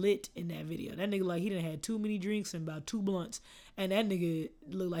looks lit in that video. That nigga like he done had too many drinks and about 2 blunts. And that nigga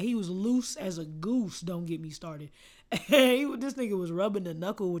looked like he was loose as a goose. Don't get me started. This nigga was rubbing the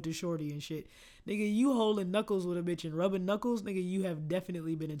knuckle with the shorty and shit. Nigga, you holding knuckles with a bitch and rubbing knuckles, nigga, you have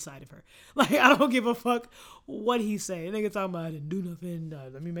definitely been inside of her. Like, I don't give a fuck what he say. Nigga talking about I didn't do nothing.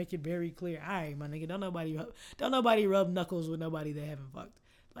 Let me make it very clear. All right, my nigga, don't nobody rub knuckles with nobody they haven't fucked.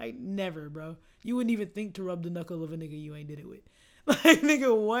 Like, never, bro. You wouldn't even think to rub the knuckle of a nigga you ain't did it with. Like,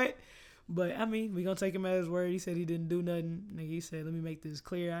 nigga, what? But, I mean, we gonna take him at his word. He said he didn't do nothing. Nigga, he said, let me make this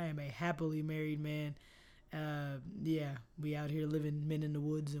clear. I am a happily married man. Yeah, we out here living men in the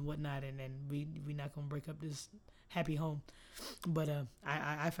woods and whatnot, and we not gonna break up this happy home. But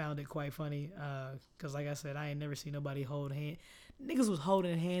I found it quite funny, cause like I said, I ain't never seen nobody hold hand. Niggas was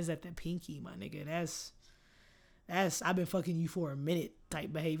holding hands at the pinky, my nigga. That's I've been fucking you for a minute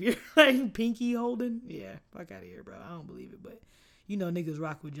type behavior. Like pinky holding, yeah, fuck out of here, bro. I don't believe it, but you know niggas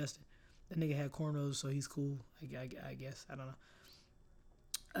rock with Justin. That nigga had cornrows, so he's cool. I guess I don't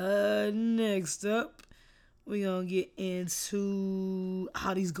know. Next up, we gonna get into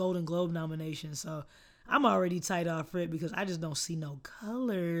all these Golden Globe nominations. So I'm already tight off Rip because I just don't see no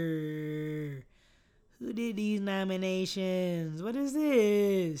color. Who did these nominations? What is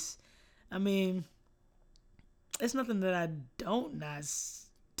this? I mean, it's nothing that I don't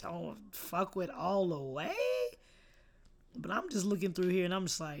fuck with all the way. But I'm just looking through here and I'm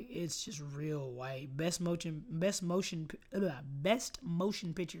just like, it's just real white. Best motion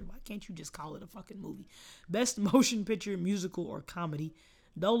picture. Why can't you just call it a fucking movie? Best motion picture, musical, or comedy.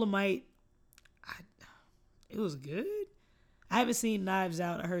 Dolomite. It was good. I haven't seen Knives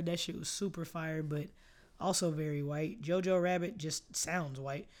Out. I heard that shit was super fire, but also very white. Jojo Rabbit just sounds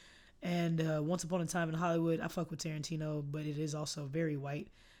white. And Once Upon a Time in Hollywood. I fuck with Tarantino, but it is also very white.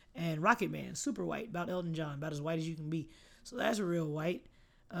 And Rocket Man, super white, about Elton John, about as white as you can be. So that's real white.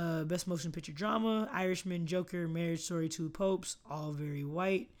 Best motion picture drama, Irishman, Joker, Marriage Story, Two Popes, all very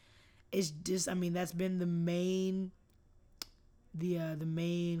white. It's just, I mean, that's been the main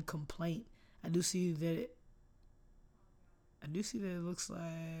complaint. I do see that it looks like,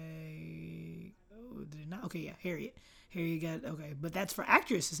 oh, did it not? Okay, yeah, Harriet got, okay, but that's for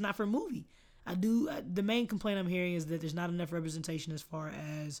actress. It's not for movie. The main complaint I'm hearing is that there's not enough representation as far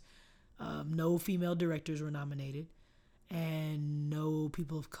as no female directors were nominated and no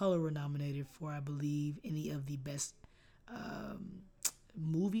people of color were nominated for, I believe, any of the best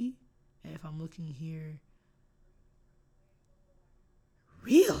movie. And if I'm looking here,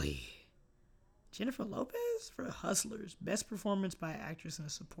 really? Jennifer Lopez for Hustlers, best performance by actress in a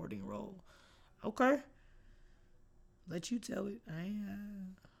supporting role. Okay. Let you tell it.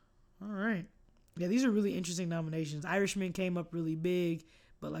 All right. Yeah, these are really interesting nominations. Irishman came up really big,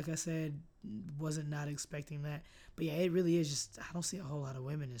 but like I said, wasn't not expecting that. But yeah, it really is just, I don't see a whole lot of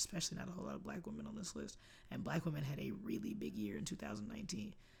women, especially not a whole lot of black women on this list. And black women had a really big year in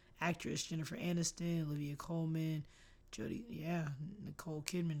 2019. Actress Jennifer Aniston, Olivia Colman, Nicole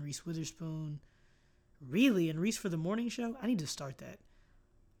Kidman, Reese Witherspoon. Really? And Reese for the morning show? I need to start that.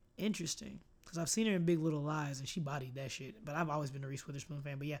 Interesting. Because I've seen her in Big Little Lies, and she bodied that shit. But I've always been a Reese Witherspoon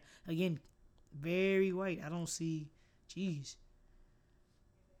fan. But yeah, again, very white. I don't see, jeez.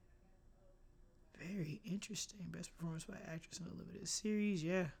 Very interesting. Best performance by actress in a limited series.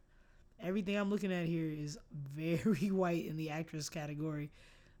 Yeah. Everything I'm looking at here is very white in the actress category.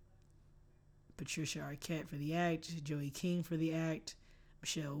 Patricia Arquette for The Act, Joey King for The Act,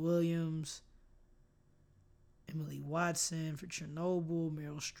 Michelle Williams, Emily Watson for Chernobyl,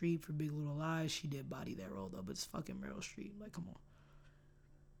 Meryl Streep for Big Little Lies. She did body that role though, but it's fucking Meryl Streep. Like, come on.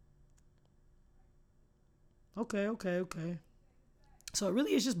 Okay. So it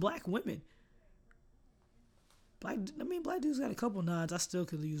really is just black women. Black dudes got a couple nods. I still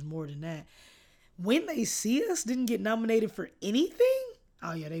could use more than that. When They See Us didn't get nominated for anything?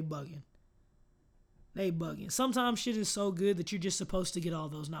 Oh yeah, they bugging. Sometimes shit is so good that you're just supposed to get all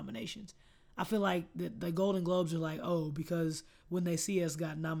those nominations. I feel like the Golden Globes are like, oh, because When They See Us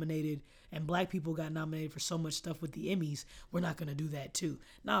got nominated and black people got nominated for so much stuff with the Emmys, we're not going to do that too.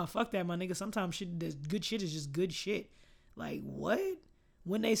 Nah, fuck that, my nigga. Sometimes good shit is just good shit. Like, what?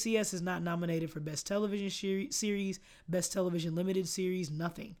 When They See Us is not nominated for Best Television Series, Best Television Limited Series,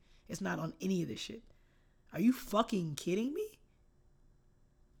 nothing. It's not on any of this shit. Are you fucking kidding me?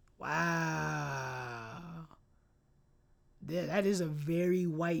 Wow. That is a very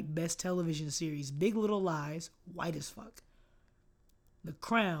white Best Television Series. Big Little Lies, white as fuck. The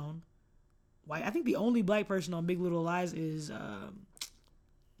Crown, white. I think the only black person on Big Little Lies is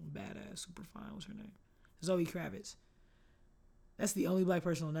badass, super fine. What's her name? Zoe Kravitz. That's the only black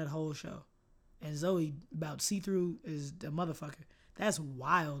person on that whole show. And Zoe, about see-through, is a motherfucker. That's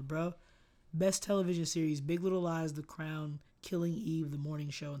wild, bro. Best Television Series, Big Little Lies, The Crown, Killing Eve, The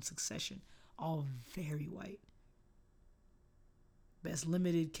Morning Show, and Succession. All very white. Best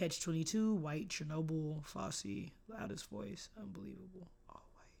Limited, Catch-22, white, Chernobyl, Fosse, Loudest Voice, Unbelievable, all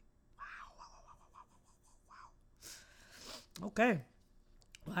white. Wow. Okay.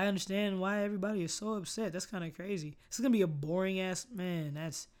 Well, I understand why everybody is so upset. That's kind of crazy. This is going to be a boring ass, man,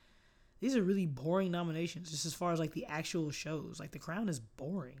 these are really boring nominations, just as far as like the actual shows. Like The Crown is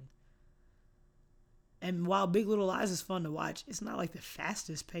boring. And while Big Little Lies is fun to watch, it's not like the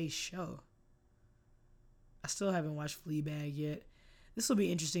fastest paced show. I still haven't watched Fleabag yet. This will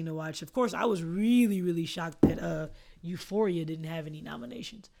be interesting to watch. Of course, I was really, really shocked that Euphoria didn't have any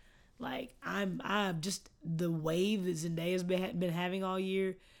nominations. Like, I'm just the wave that Zendaya's been having all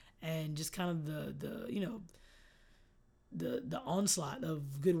year, and just kind of the onslaught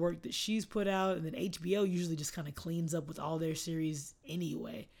of good work that she's put out, and then HBO usually just kind of cleans up with all their series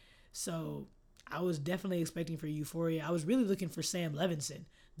anyway. So I was definitely expecting for Euphoria. I was really looking for Sam Levinson,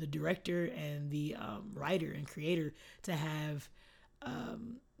 the director and the writer and creator, to have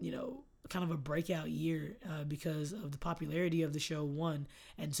kind of a breakout year because of the popularity of the show, one,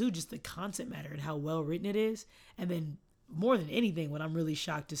 and two, just the content matter and how well written it is. And then more than anything, what I'm really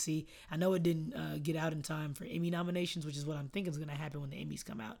shocked to see, I know it didn't get out in time for Emmy nominations, which is what I'm thinking is going to happen when the Emmys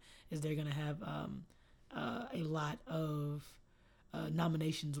come out, is they're going to have a lot of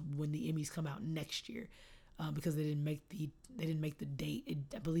nominations when the Emmys come out next year. Because they didn't make the date.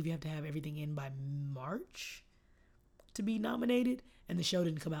 I believe you have to have everything in by March to be nominated, and the show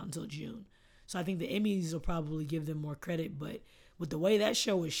didn't come out until June. So I think the Emmys will probably give them more credit, but with the way that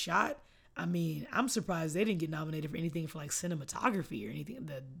show was shot, I mean, I'm surprised they didn't get nominated for anything for like cinematography or anything.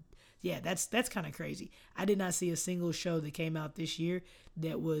 That's kind of crazy. I did not see a single show that came out this year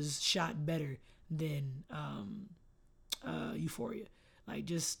that was shot better than Euphoria. Like,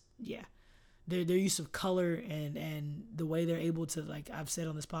 just, yeah. Their use of color and the way they're able to, like I've said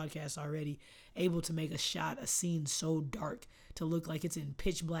on this podcast already, able to make a scene so dark to look like it's in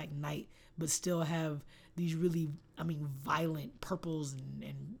pitch black night, but still have these really, violent purples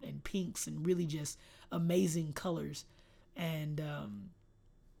and pinks and really just amazing colors. And,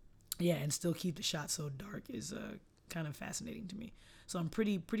 and still keep the shot so dark is kind of fascinating to me. So I'm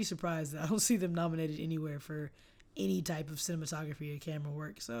pretty surprised that I don't see them nominated anywhere for any type of cinematography or camera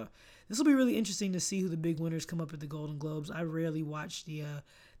work. So this will be really interesting to see who the big winners come up at the Golden Globes. I rarely watch the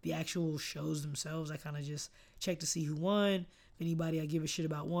actual shows themselves. I kind of just check to see who won. If anybody I give a shit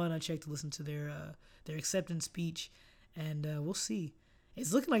about won, I check to listen to their acceptance speech, and we'll see.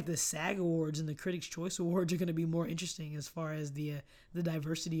 It's looking like the SAG Awards and the Critics' Choice Awards are going to be more interesting as far as the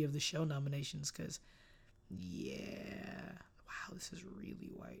diversity of the show nominations, because, wow, this is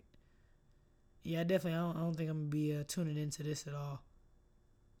really white. Yeah, definitely. I don't think I'm going to be tuning into this at all.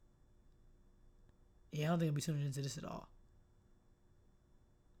 Yeah, I don't think I'll be tuning into this at all.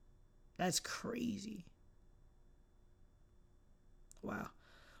 That's crazy. Wow.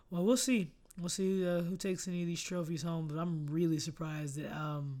 Well, we'll see. We'll see who takes any of these trophies home. But I'm really surprised that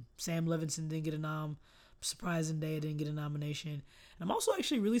Sam Levinson didn't get a nom. I'm surprised Zendaya didn't get a nomination. And I'm also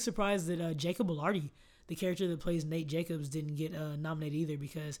actually really surprised that Jacob Elordi, the character that plays Nate Jacobs, didn't get nominated either,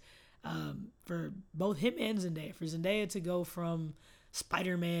 because for both him and Zendaya, for Zendaya to go from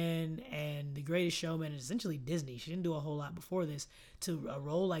Spider-Man and The Greatest Showman, and essentially Disney, she didn't do a whole lot before this, to a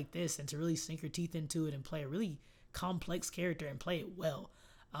role like this and to really sink her teeth into it and play a really complex character and play it well,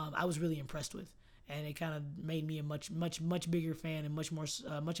 I was really impressed with. And it kind of made me a much bigger fan and much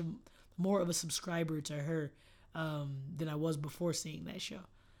more of a subscriber to her than I was before seeing that show.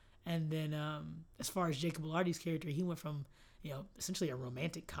 And then as far as Jacob Elordi's character, he went from essentially a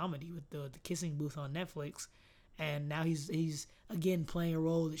romantic comedy with the Kissing Booth on Netflix, and now he's again playing a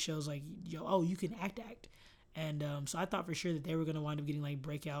role that shows like, you can act. And so I thought for sure that they were going to wind up getting like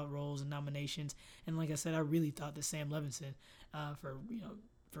breakout roles and nominations. And like I said, I really thought that Sam Levinson,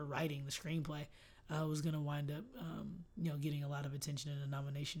 for writing the screenplay, was going to wind up getting a lot of attention and a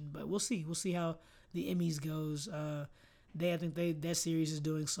nomination. But we'll see how the Emmys goes. I think that series is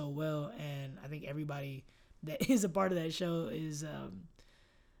doing so well, and I think everybody that is a part of that show is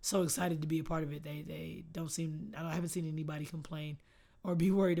so excited to be a part of it. They I haven't seen anybody complain or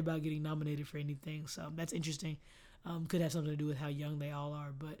be worried about getting nominated for anything. So that's interesting. Could have something to do with how young they all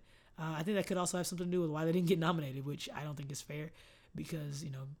are, but I think that could also have something to do with why they didn't get nominated, which I don't think is fair, because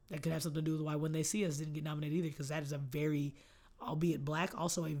that could have something to do with why When They See Us didn't get nominated either, because that is a very, albeit black,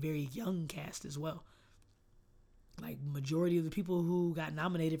 also a very young cast as well. Like, majority of the people who got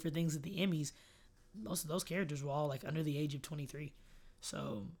nominated for things at the Emmys, most of those characters were all like under the age of 23.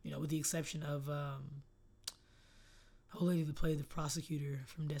 So, with the exception of old lady that played the prosecutor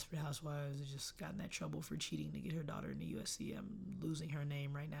from Desperate Housewives, has just got in that trouble for cheating to get her daughter into USC. I'm losing her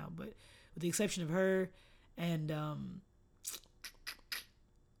name right now, but with the exception of her and I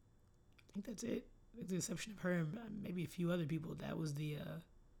think that's it. With the exception of her and maybe a few other people, that was the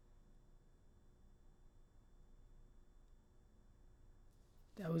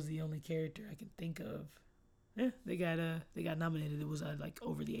only character I can think of. Yeah, they got nominated. It was like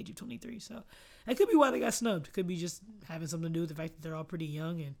over the age of 23, so that could be why they got snubbed. It could be just having something to do with the fact that they're all pretty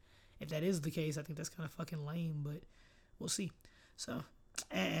young, and if that is the case, I think that's kind of fucking lame. But we'll see. So,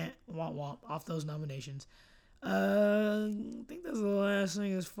 womp womp off those nominations. I think that's the last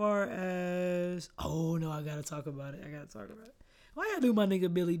thing as far as. Oh no, I gotta talk about it. Why y'all do my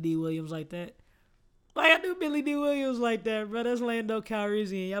nigga Billy D. Williams like that? Why y'all do Billy D. Williams like that, bro? That's Lando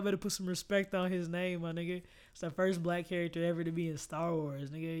Calrissian. Y'all better put some respect on his name, my nigga. It's the first black character ever to be in Star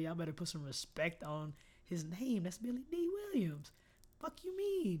Wars, nigga. Y'all better put some respect on his name. That's Billy D. Williams. Fuck you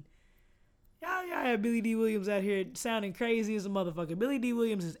mean? Y'all have Billy D. Williams out here sounding crazy as a motherfucker. Billy D.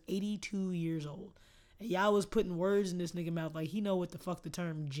 Williams is 82 years old. And y'all was putting words in this nigga mouth like he know what the fuck the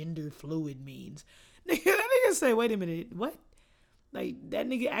term gender fluid means. Nigga, that nigga say, wait a minute, what? Like, that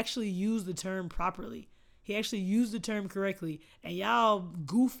nigga actually used the term properly. He actually used the term correctly. And y'all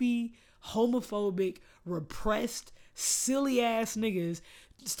goofy, homophobic, repressed, silly-ass niggas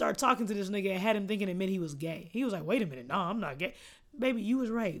start talking to this nigga and had him thinking it meant he was gay. He was like, wait a minute, no, I'm not gay. Baby, you was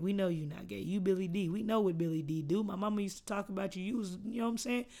right. We know you not gay. You Billy D. We know what Billy D do. My mama used to talk about you. You was, you know what I'm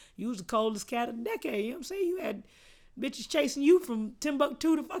saying? You was the coldest cat of the decade. You know what I'm saying? You had bitches chasing you from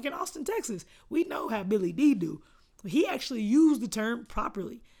Timbuktu to fucking Austin, Texas. We know how Billy D do. He actually used the term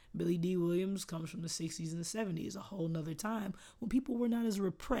properly. Billy D. Williams comes from the 60s and the 70s, a whole nother time when people were not as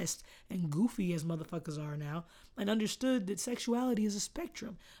repressed and goofy as motherfuckers are now, and understood that sexuality is a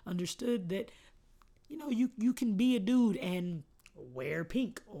spectrum, understood that, you can be a dude and wear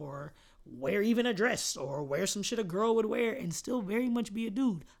pink, or wear even a dress, or wear some shit a girl would wear and still very much be a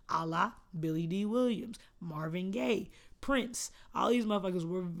dude, a la Billy D. Williams, Marvin Gaye, Prince. All these motherfuckers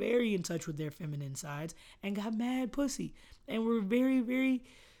were very in touch with their feminine sides and got mad pussy, and were very, very,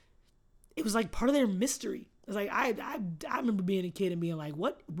 it was like part of their mystery. It's like, I remember being a kid and being like,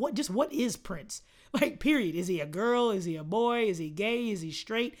 what is Prince? Like, period. Is he a girl? Is he a boy? Is he gay? Is he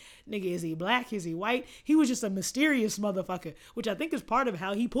straight? Nigga, is he black? Is he white? He was just a mysterious motherfucker, which I think is part of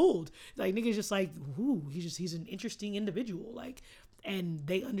how he pulled. Like, nigga's just like, ooh, he's an interesting individual. Like, and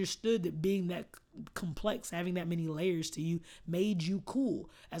they understood that being that complex, having that many layers to you, made you cool.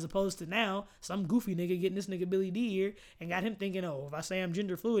 As opposed to now, some goofy nigga getting this nigga Billy D here and got him thinking, oh, if I say I'm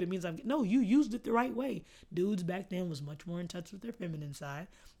gender fluid, it means no, you used it the right way. Dudes back then was much more in touch with their feminine side.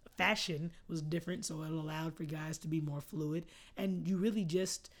 Fashion was different, so it allowed for guys to be more fluid. And you really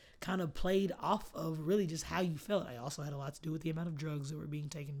just kind of played off of really just how you felt. It also had a lot to do with the amount of drugs that were being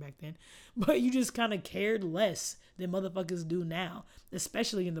taken back then. But you just kind of cared less than motherfuckers do now,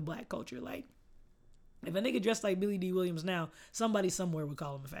 especially in the black culture. Like, if a nigga dressed like Billy D. Williams now, somebody somewhere would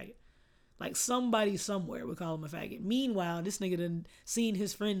call him a faggot. Like, somebody somewhere would call him a faggot. Meanwhile, this nigga done seen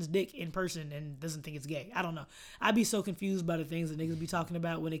his friend's dick in person and doesn't think it's gay. I don't know. I'd be so confused by the things that niggas be talking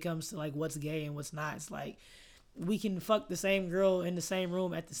about when it comes to, like, what's gay and what's not. It's like, we can fuck the same girl in the same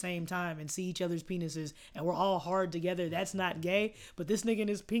room at the same time and see each other's penises and we're all hard together. That's not gay. But this nigga in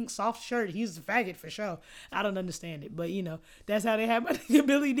his pink soft shirt, he's a faggot for sure. I don't understand it. But, you know, that's how they have my nigga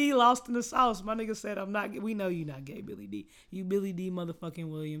Billy D lost in the sauce. My nigga said, I'm not, we know you not gay, Billy D. You Billy D motherfucking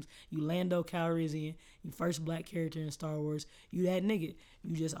Williams. You Lando Calrissian. You first black character in Star Wars. You that nigga.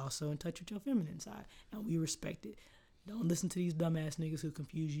 You just also in touch with your feminine side. And we respect it. Don't listen to these dumbass niggas who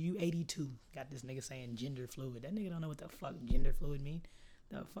confuse you. You 82. Got this nigga saying gender fluid. That nigga don't know what the fuck gender fluid mean.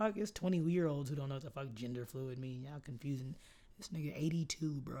 The fuck? It's 20-year-olds who don't know what the fuck gender fluid mean. Y'all confusing. This nigga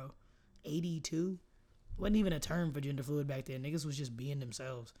 82, bro. 82? Wasn't even a term for gender fluid back then. Niggas was just being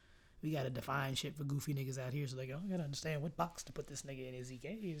themselves. We gotta define shit for goofy niggas out here. So they go, I gotta understand what box to put this nigga in. Is he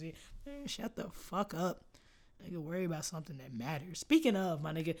gay? Is he? Man, shut the fuck up. Nigga, worry about something that matters. Speaking of,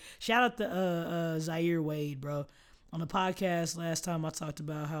 my nigga, shout out to Zaire Wade, bro. On the podcast last time, I talked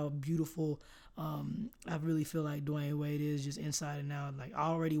about how beautiful I really feel like Dwayne Wade is, just inside and out. Like,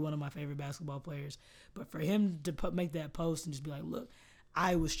 already one of my favorite basketball players. But for him to make that post and just be like, look,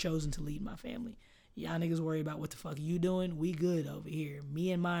 I was chosen to lead my family. Y'all niggas worry about what the fuck you doing. We good over here.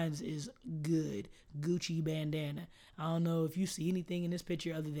 Me and mine's is good. Gucci bandana. I don't know if you see anything in this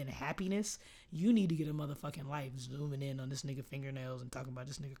picture other than happiness. You need to get a motherfucking life. Zooming in on this nigga fingernails and talking about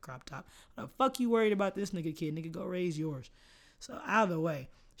this nigga crop top. What the fuck you worried about this nigga, kid? Nigga, go raise yours. So either way,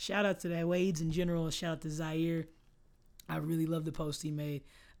 shout out to that Wades in general. Shout out to Zaire. I really love the post he made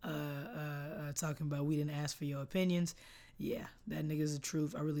talking about we didn't ask for your opinions. Yeah, that nigga's the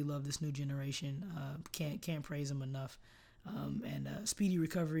truth. I really love this new generation. Can't praise him enough. And speedy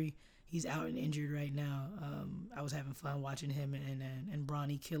recovery. He's out and injured right now. I was having fun watching him and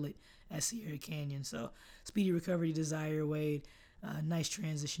Bronny kill it at Sierra Canyon. So speedy recovery to Zaire Wade. Nice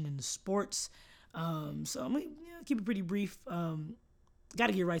transition into sports. So I'm gonna keep it pretty brief. Got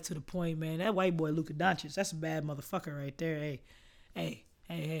to get right to the point, man. That white boy Luka Doncic, that's a bad motherfucker right there. Hey.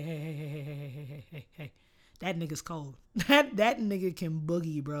 That nigga's cold. That nigga can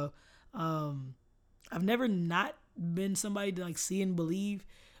boogie, bro. I've never not been somebody to like see and believe.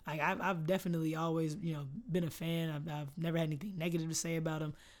 Like I've definitely always, been a fan. I've never had anything negative to say about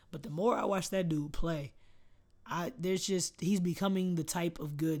him. But the more I watch that dude play, he's becoming the type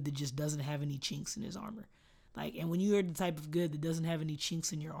of good that just doesn't have any chinks in his armor. Like, and when you're the type of good that doesn't have any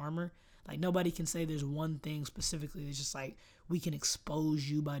chinks in your armor, like nobody can say there's one thing specifically that's just like, we can expose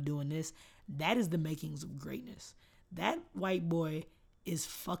you by doing this. That is the makings of greatness. That white boy is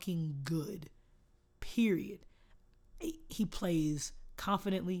fucking good. Period. He plays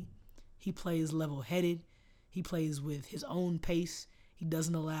confidently. He plays level-headed. He plays with his own pace. He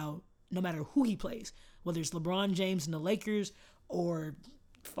doesn't allow, no matter who he plays, whether it's LeBron James and the Lakers or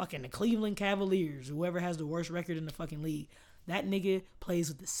fucking the Cleveland Cavaliers, whoever has the worst record in the fucking league, that nigga plays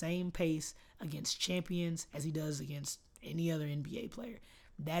with the same pace against champions as he does against any other NBA player.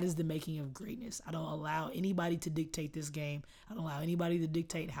 That is the making of greatness. I don't allow anybody to dictate this game. I don't allow anybody to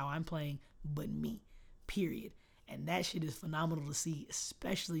dictate how I'm playing but me. Period. And that shit is phenomenal to see,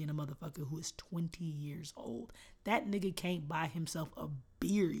 especially in a motherfucker who is 20 years old. That nigga can't buy himself a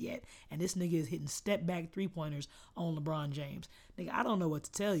beer yet. And this nigga is hitting step back 3-pointers on LeBron James. Nigga, I don't know what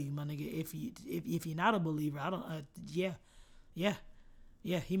to tell you, my nigga. If you're not a believer, yeah,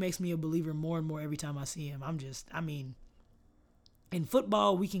 he makes me a believer more and more every time I see him. In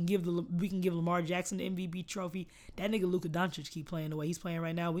football, we can give Lamar Jackson the MVP trophy. That nigga Luka Doncic keep playing the way he's playing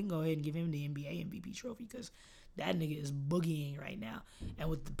right now. We can go ahead and give him the NBA MVP trophy because that nigga is boogieing right now. And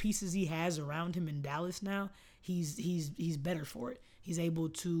with the pieces he has around him in Dallas now, he's better for it. He's able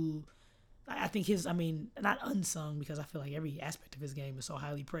to, I think not unsung, because I feel like every aspect of his game is so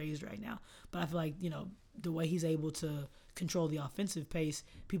highly praised right now. But I feel like, the way he's able to control the offensive pace,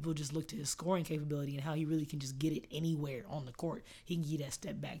 people just look to his scoring capability and how he really can just get it anywhere on the court. He can get that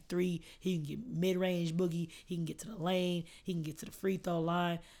step back three. He can get mid-range boogie. He can get to the lane. He can get to the free throw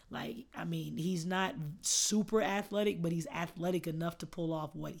line. He's not super athletic, but he's athletic enough to pull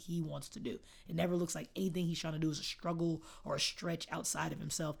off what he wants to do. It never looks like anything he's trying to do is a struggle or a stretch outside of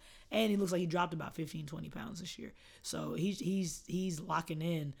himself. And he looks like he dropped about 15, 20 pounds this year. So he's locking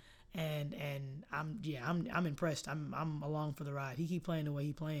in. And I'm impressed. I'm along for the ride. He keep playing the way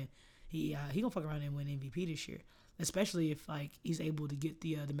he playing. He gonna fuck around and win MVP this year. especially if like he's able to get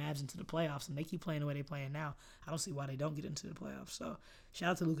the Mavs into the playoffs and they keep playing the way they're playing now. I don't see why they don't get into the playoffs. So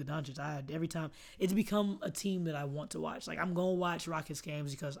shout out to Luka Doncic. Every time it's become a team that I want to watch. Like I'm gonna watch Rockets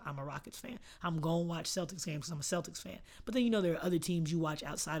games because I'm a Rockets fan. I'm gonna watch Celtics games because I'm a Celtics fan. But then there are other teams you watch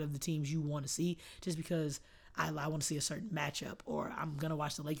outside of the teams you want to see just because I want to see a certain matchup, or I'm going to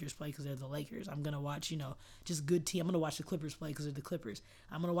watch the Lakers play because they're the Lakers. I'm going to watch, just good team. I'm going to watch the Clippers play because they're the Clippers.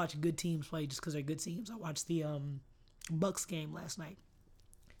 I'm going to watch good teams play just because they're good teams. I watched the Bucks game last night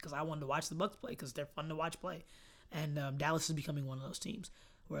because I wanted to watch the Bucks play because they're fun to watch play. And Dallas is becoming one of those teams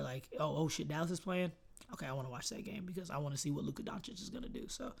where like, oh shit, Dallas is playing? Okay, I want to watch that game because I want to see what Luka Doncic is going to do.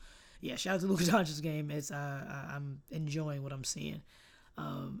 So, yeah, shout out to Luka Doncic's game. I'm enjoying what I'm seeing.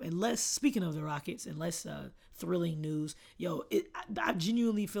 Speaking of the Rockets, and less thrilling news, I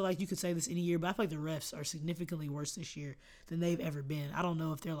genuinely feel like you could say this any year, but I feel like the refs are significantly worse this year than they've ever been. I don't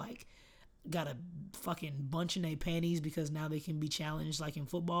know if they're like got a fucking bunch in their panties because now they can be challenged like in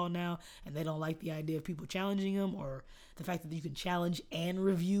football now, and they don't like the idea of people challenging them, or the fact that you can challenge and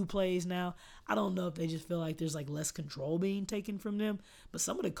review plays now. I don't know if they just feel like there's like less control being taken from them, but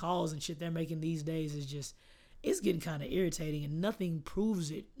some of the calls and shit they're making these days is just, it's getting kind of irritating, and nothing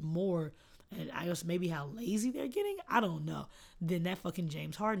proves it more, and I guess maybe how lazy they're getting, I don't know, than that fucking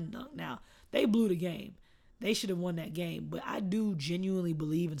James Harden dunk. Now, they blew the game. They should have won that game, but I do genuinely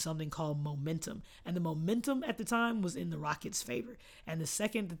believe in something called momentum, and the momentum at the time was in the Rockets' favor, and the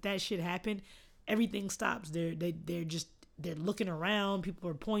second that shit happened, everything stops. They're looking around. People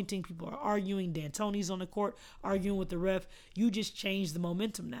are pointing. People are arguing. D'Antoni's on the court arguing with the ref. You just changed the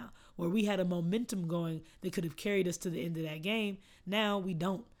momentum now. Where we had a momentum going that could have carried us to the end of that game, now we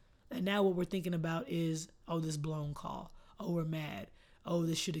don't. And now what we're thinking about is, oh, this blown call. Oh, we're mad. Oh,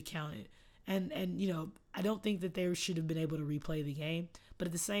 this should have counted. And I don't think that they should have been able to replay the game. But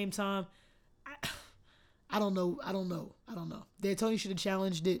at the same time, I don't know. D'Antoni should have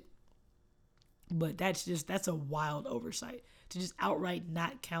challenged it. But that's a wild oversight to just outright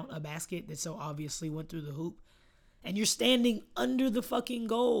not count a basket that so obviously went through the hoop. And you're standing under the fucking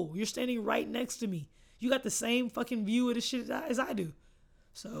goal. You're standing right next to me. You got the same fucking view of the shit as I do.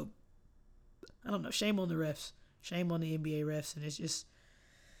 So, I don't know. Shame on the refs. Shame on the NBA refs. And it's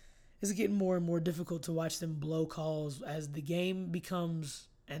getting more and more difficult to watch them blow calls as the game becomes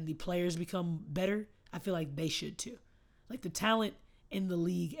and the players become better. I feel like they should too. Like the talent in the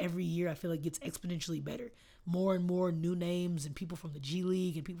league every year, I feel like gets exponentially better. More and more new names and people from the G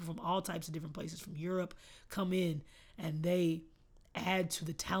League and people from all types of different places from Europe come in, and they add to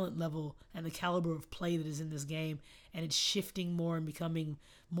the talent level and the caliber of play that is in this game, and it's shifting more and becoming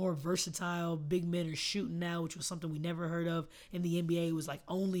more versatile. Big men are shooting now, which was something we never heard of in the NBA. It was like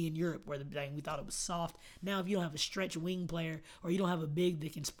only in Europe where we thought it was soft. Now if you don't have a stretch wing player or you don't have a big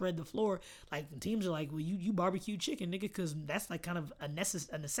that can spread the floor, like the teams are like, well, you barbecue chicken, nigga, because that's like kind of a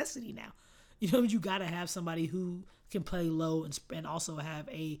necessity now. You got to have somebody who can play low and also have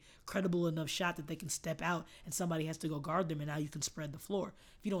a credible enough shot that they can step out and somebody has to go guard them, and now you can spread the floor.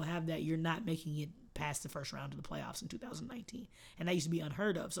 If you don't have that, you're not making it past the first round of the playoffs in 2019. And that used to be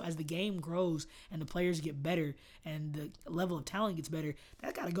unheard of. So as the game grows and the players get better and the level of talent gets better,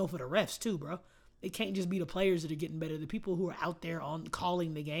 that got to go for the refs too, bro. It can't just be the players that are getting better. The people who are out there on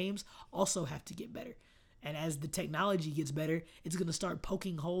calling the games also have to get better. And as the technology gets better, it's going to start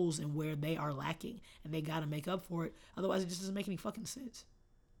poking holes in where they are lacking. And they got to make up for it. Otherwise, it just doesn't make any fucking sense.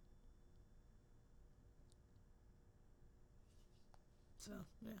 So,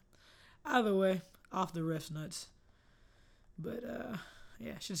 yeah. Either way, off the refs nuts. But,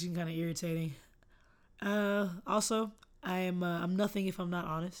 yeah, it's just kind of irritating. Also, I'm nothing if I'm not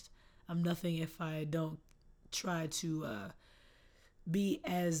honest. I'm nothing if I don't try to be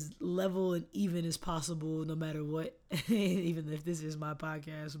as level and even as possible no matter what, even if this is my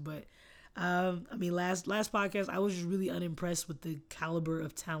podcast. But last podcast I was just really unimpressed with the caliber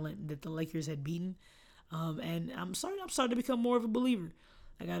of talent that the Lakers had beaten, and I'm starting to become more of a believer.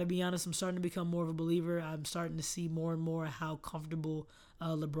 I gotta be honest, I'm starting to become more of a believer. I'm starting to see more and more how comfortable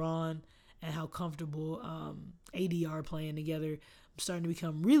LeBron and how comfortable AD are playing together. I'm starting to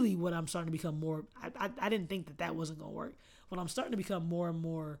become really what I'm starting to become more. I didn't think that wasn't gonna work. What I'm starting to become more and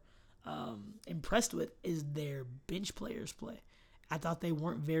more impressed with is their bench players play. I thought they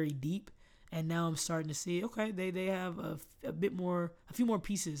weren't very deep, and now I'm starting to see, okay, they have a few more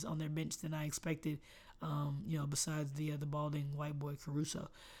pieces on their bench than I expected. Besides the balding white boy Caruso.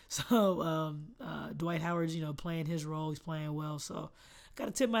 So Dwight Howard's playing his role. He's playing well. So got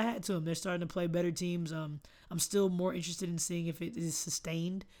to tip my hat to him. They're starting to play better teams. I'm still more interested in seeing if it is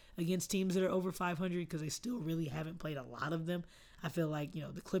sustained against teams that are over 500 because they still really haven't played a lot of them. I feel like,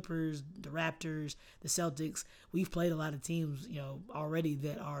 the Clippers, the Raptors, the Celtics, we've played a lot of teams, already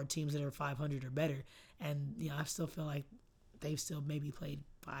that are teams that are 500 or better. And, I still feel like they've still maybe played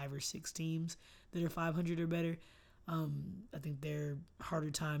 5 or 6 teams that are 500 or better. I think their harder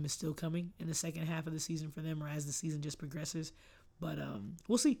time is still coming in the second half of the season for them, or as the season just progresses. But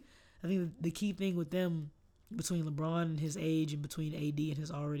we'll see. I think the key thing with them, between LeBron and his age, and between AD and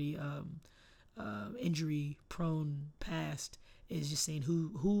his already injury-prone past, is just seeing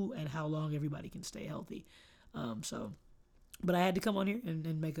who and how long everybody can stay healthy. But I had to come on here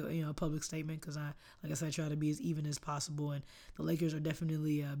and make a public statement, because like I said, I try to be as even as possible, and the Lakers are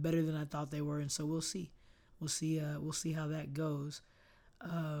definitely better than I thought they were, and so we'll see. We'll see how that goes.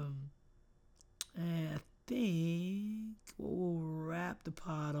 And I think we'll wrap the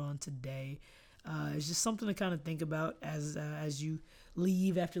pod on today. It's just something to kind of think about as you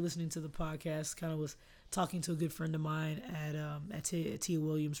leave after listening to the podcast. Kind of was talking to a good friend of mine at Tia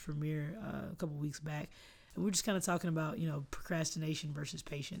Williams premiere a couple weeks back, and we're just kind of talking about procrastination versus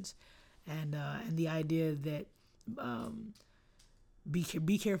patience, and the idea that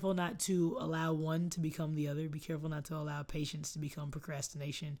be careful not to allow one to become the other. Be careful not to allow patience to become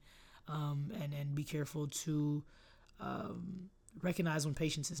procrastination, and be careful to recognize when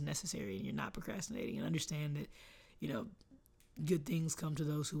patience is necessary and you're not procrastinating, and understand that good things come to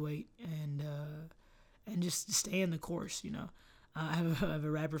those who wait, and just stay in the course. I have a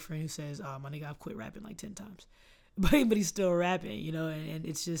rapper friend who says, "My nigga, I've quit rapping like 10 times," but he's still rapping. And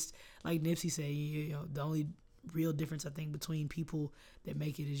it's just like Nipsey said, the only real difference I think between people that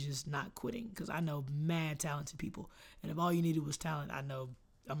make it is just not quitting. Because I know mad talented people, and if all you needed was talent, I know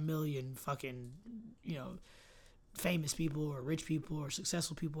a million fucking famous people or rich people or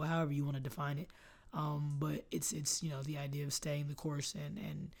successful people, however you want to define it. But it's the idea of staying the course,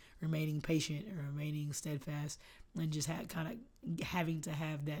 and remaining patient, and remaining steadfast, and just kind of having to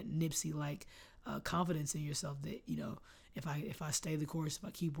have that Nipsey like confidence in yourself that if I stay the course, if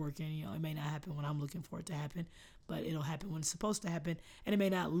I keep working, it may not happen when I'm looking for it to happen, but it'll happen when it's supposed to happen. And it may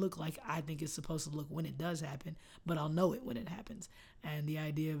not look like I think it's supposed to look when it does happen, but I'll know it when it happens. And the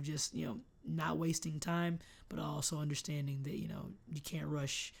idea of just not wasting time, but also understanding that you can't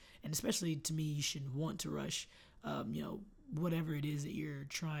rush, and especially to me, you shouldn't want to rush whatever it is that you're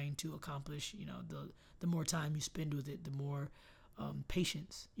trying to accomplish. The more time you spend with it, the more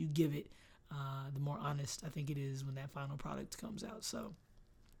patience you give it, the more honest I think it is when that final product comes out. So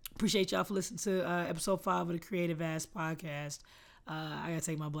appreciate y'all for listening to episode 5 of the Creative Ass Podcast. I gotta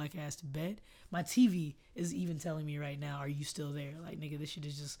take my black ass to bed. My TV is even telling me right now, "Are you still there?" Like, nigga, this shit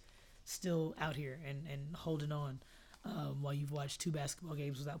is just still out here and holding on while you've watched 2 basketball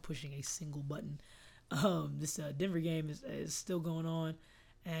games without pushing a single button. This Denver game is still going on,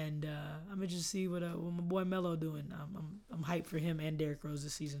 and I'm gonna just see what my boy Melo doing. I'm hyped for him and Derrick Rose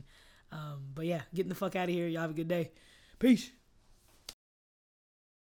this season. But yeah, getting the fuck out of here. Y'all have a good day. Peace.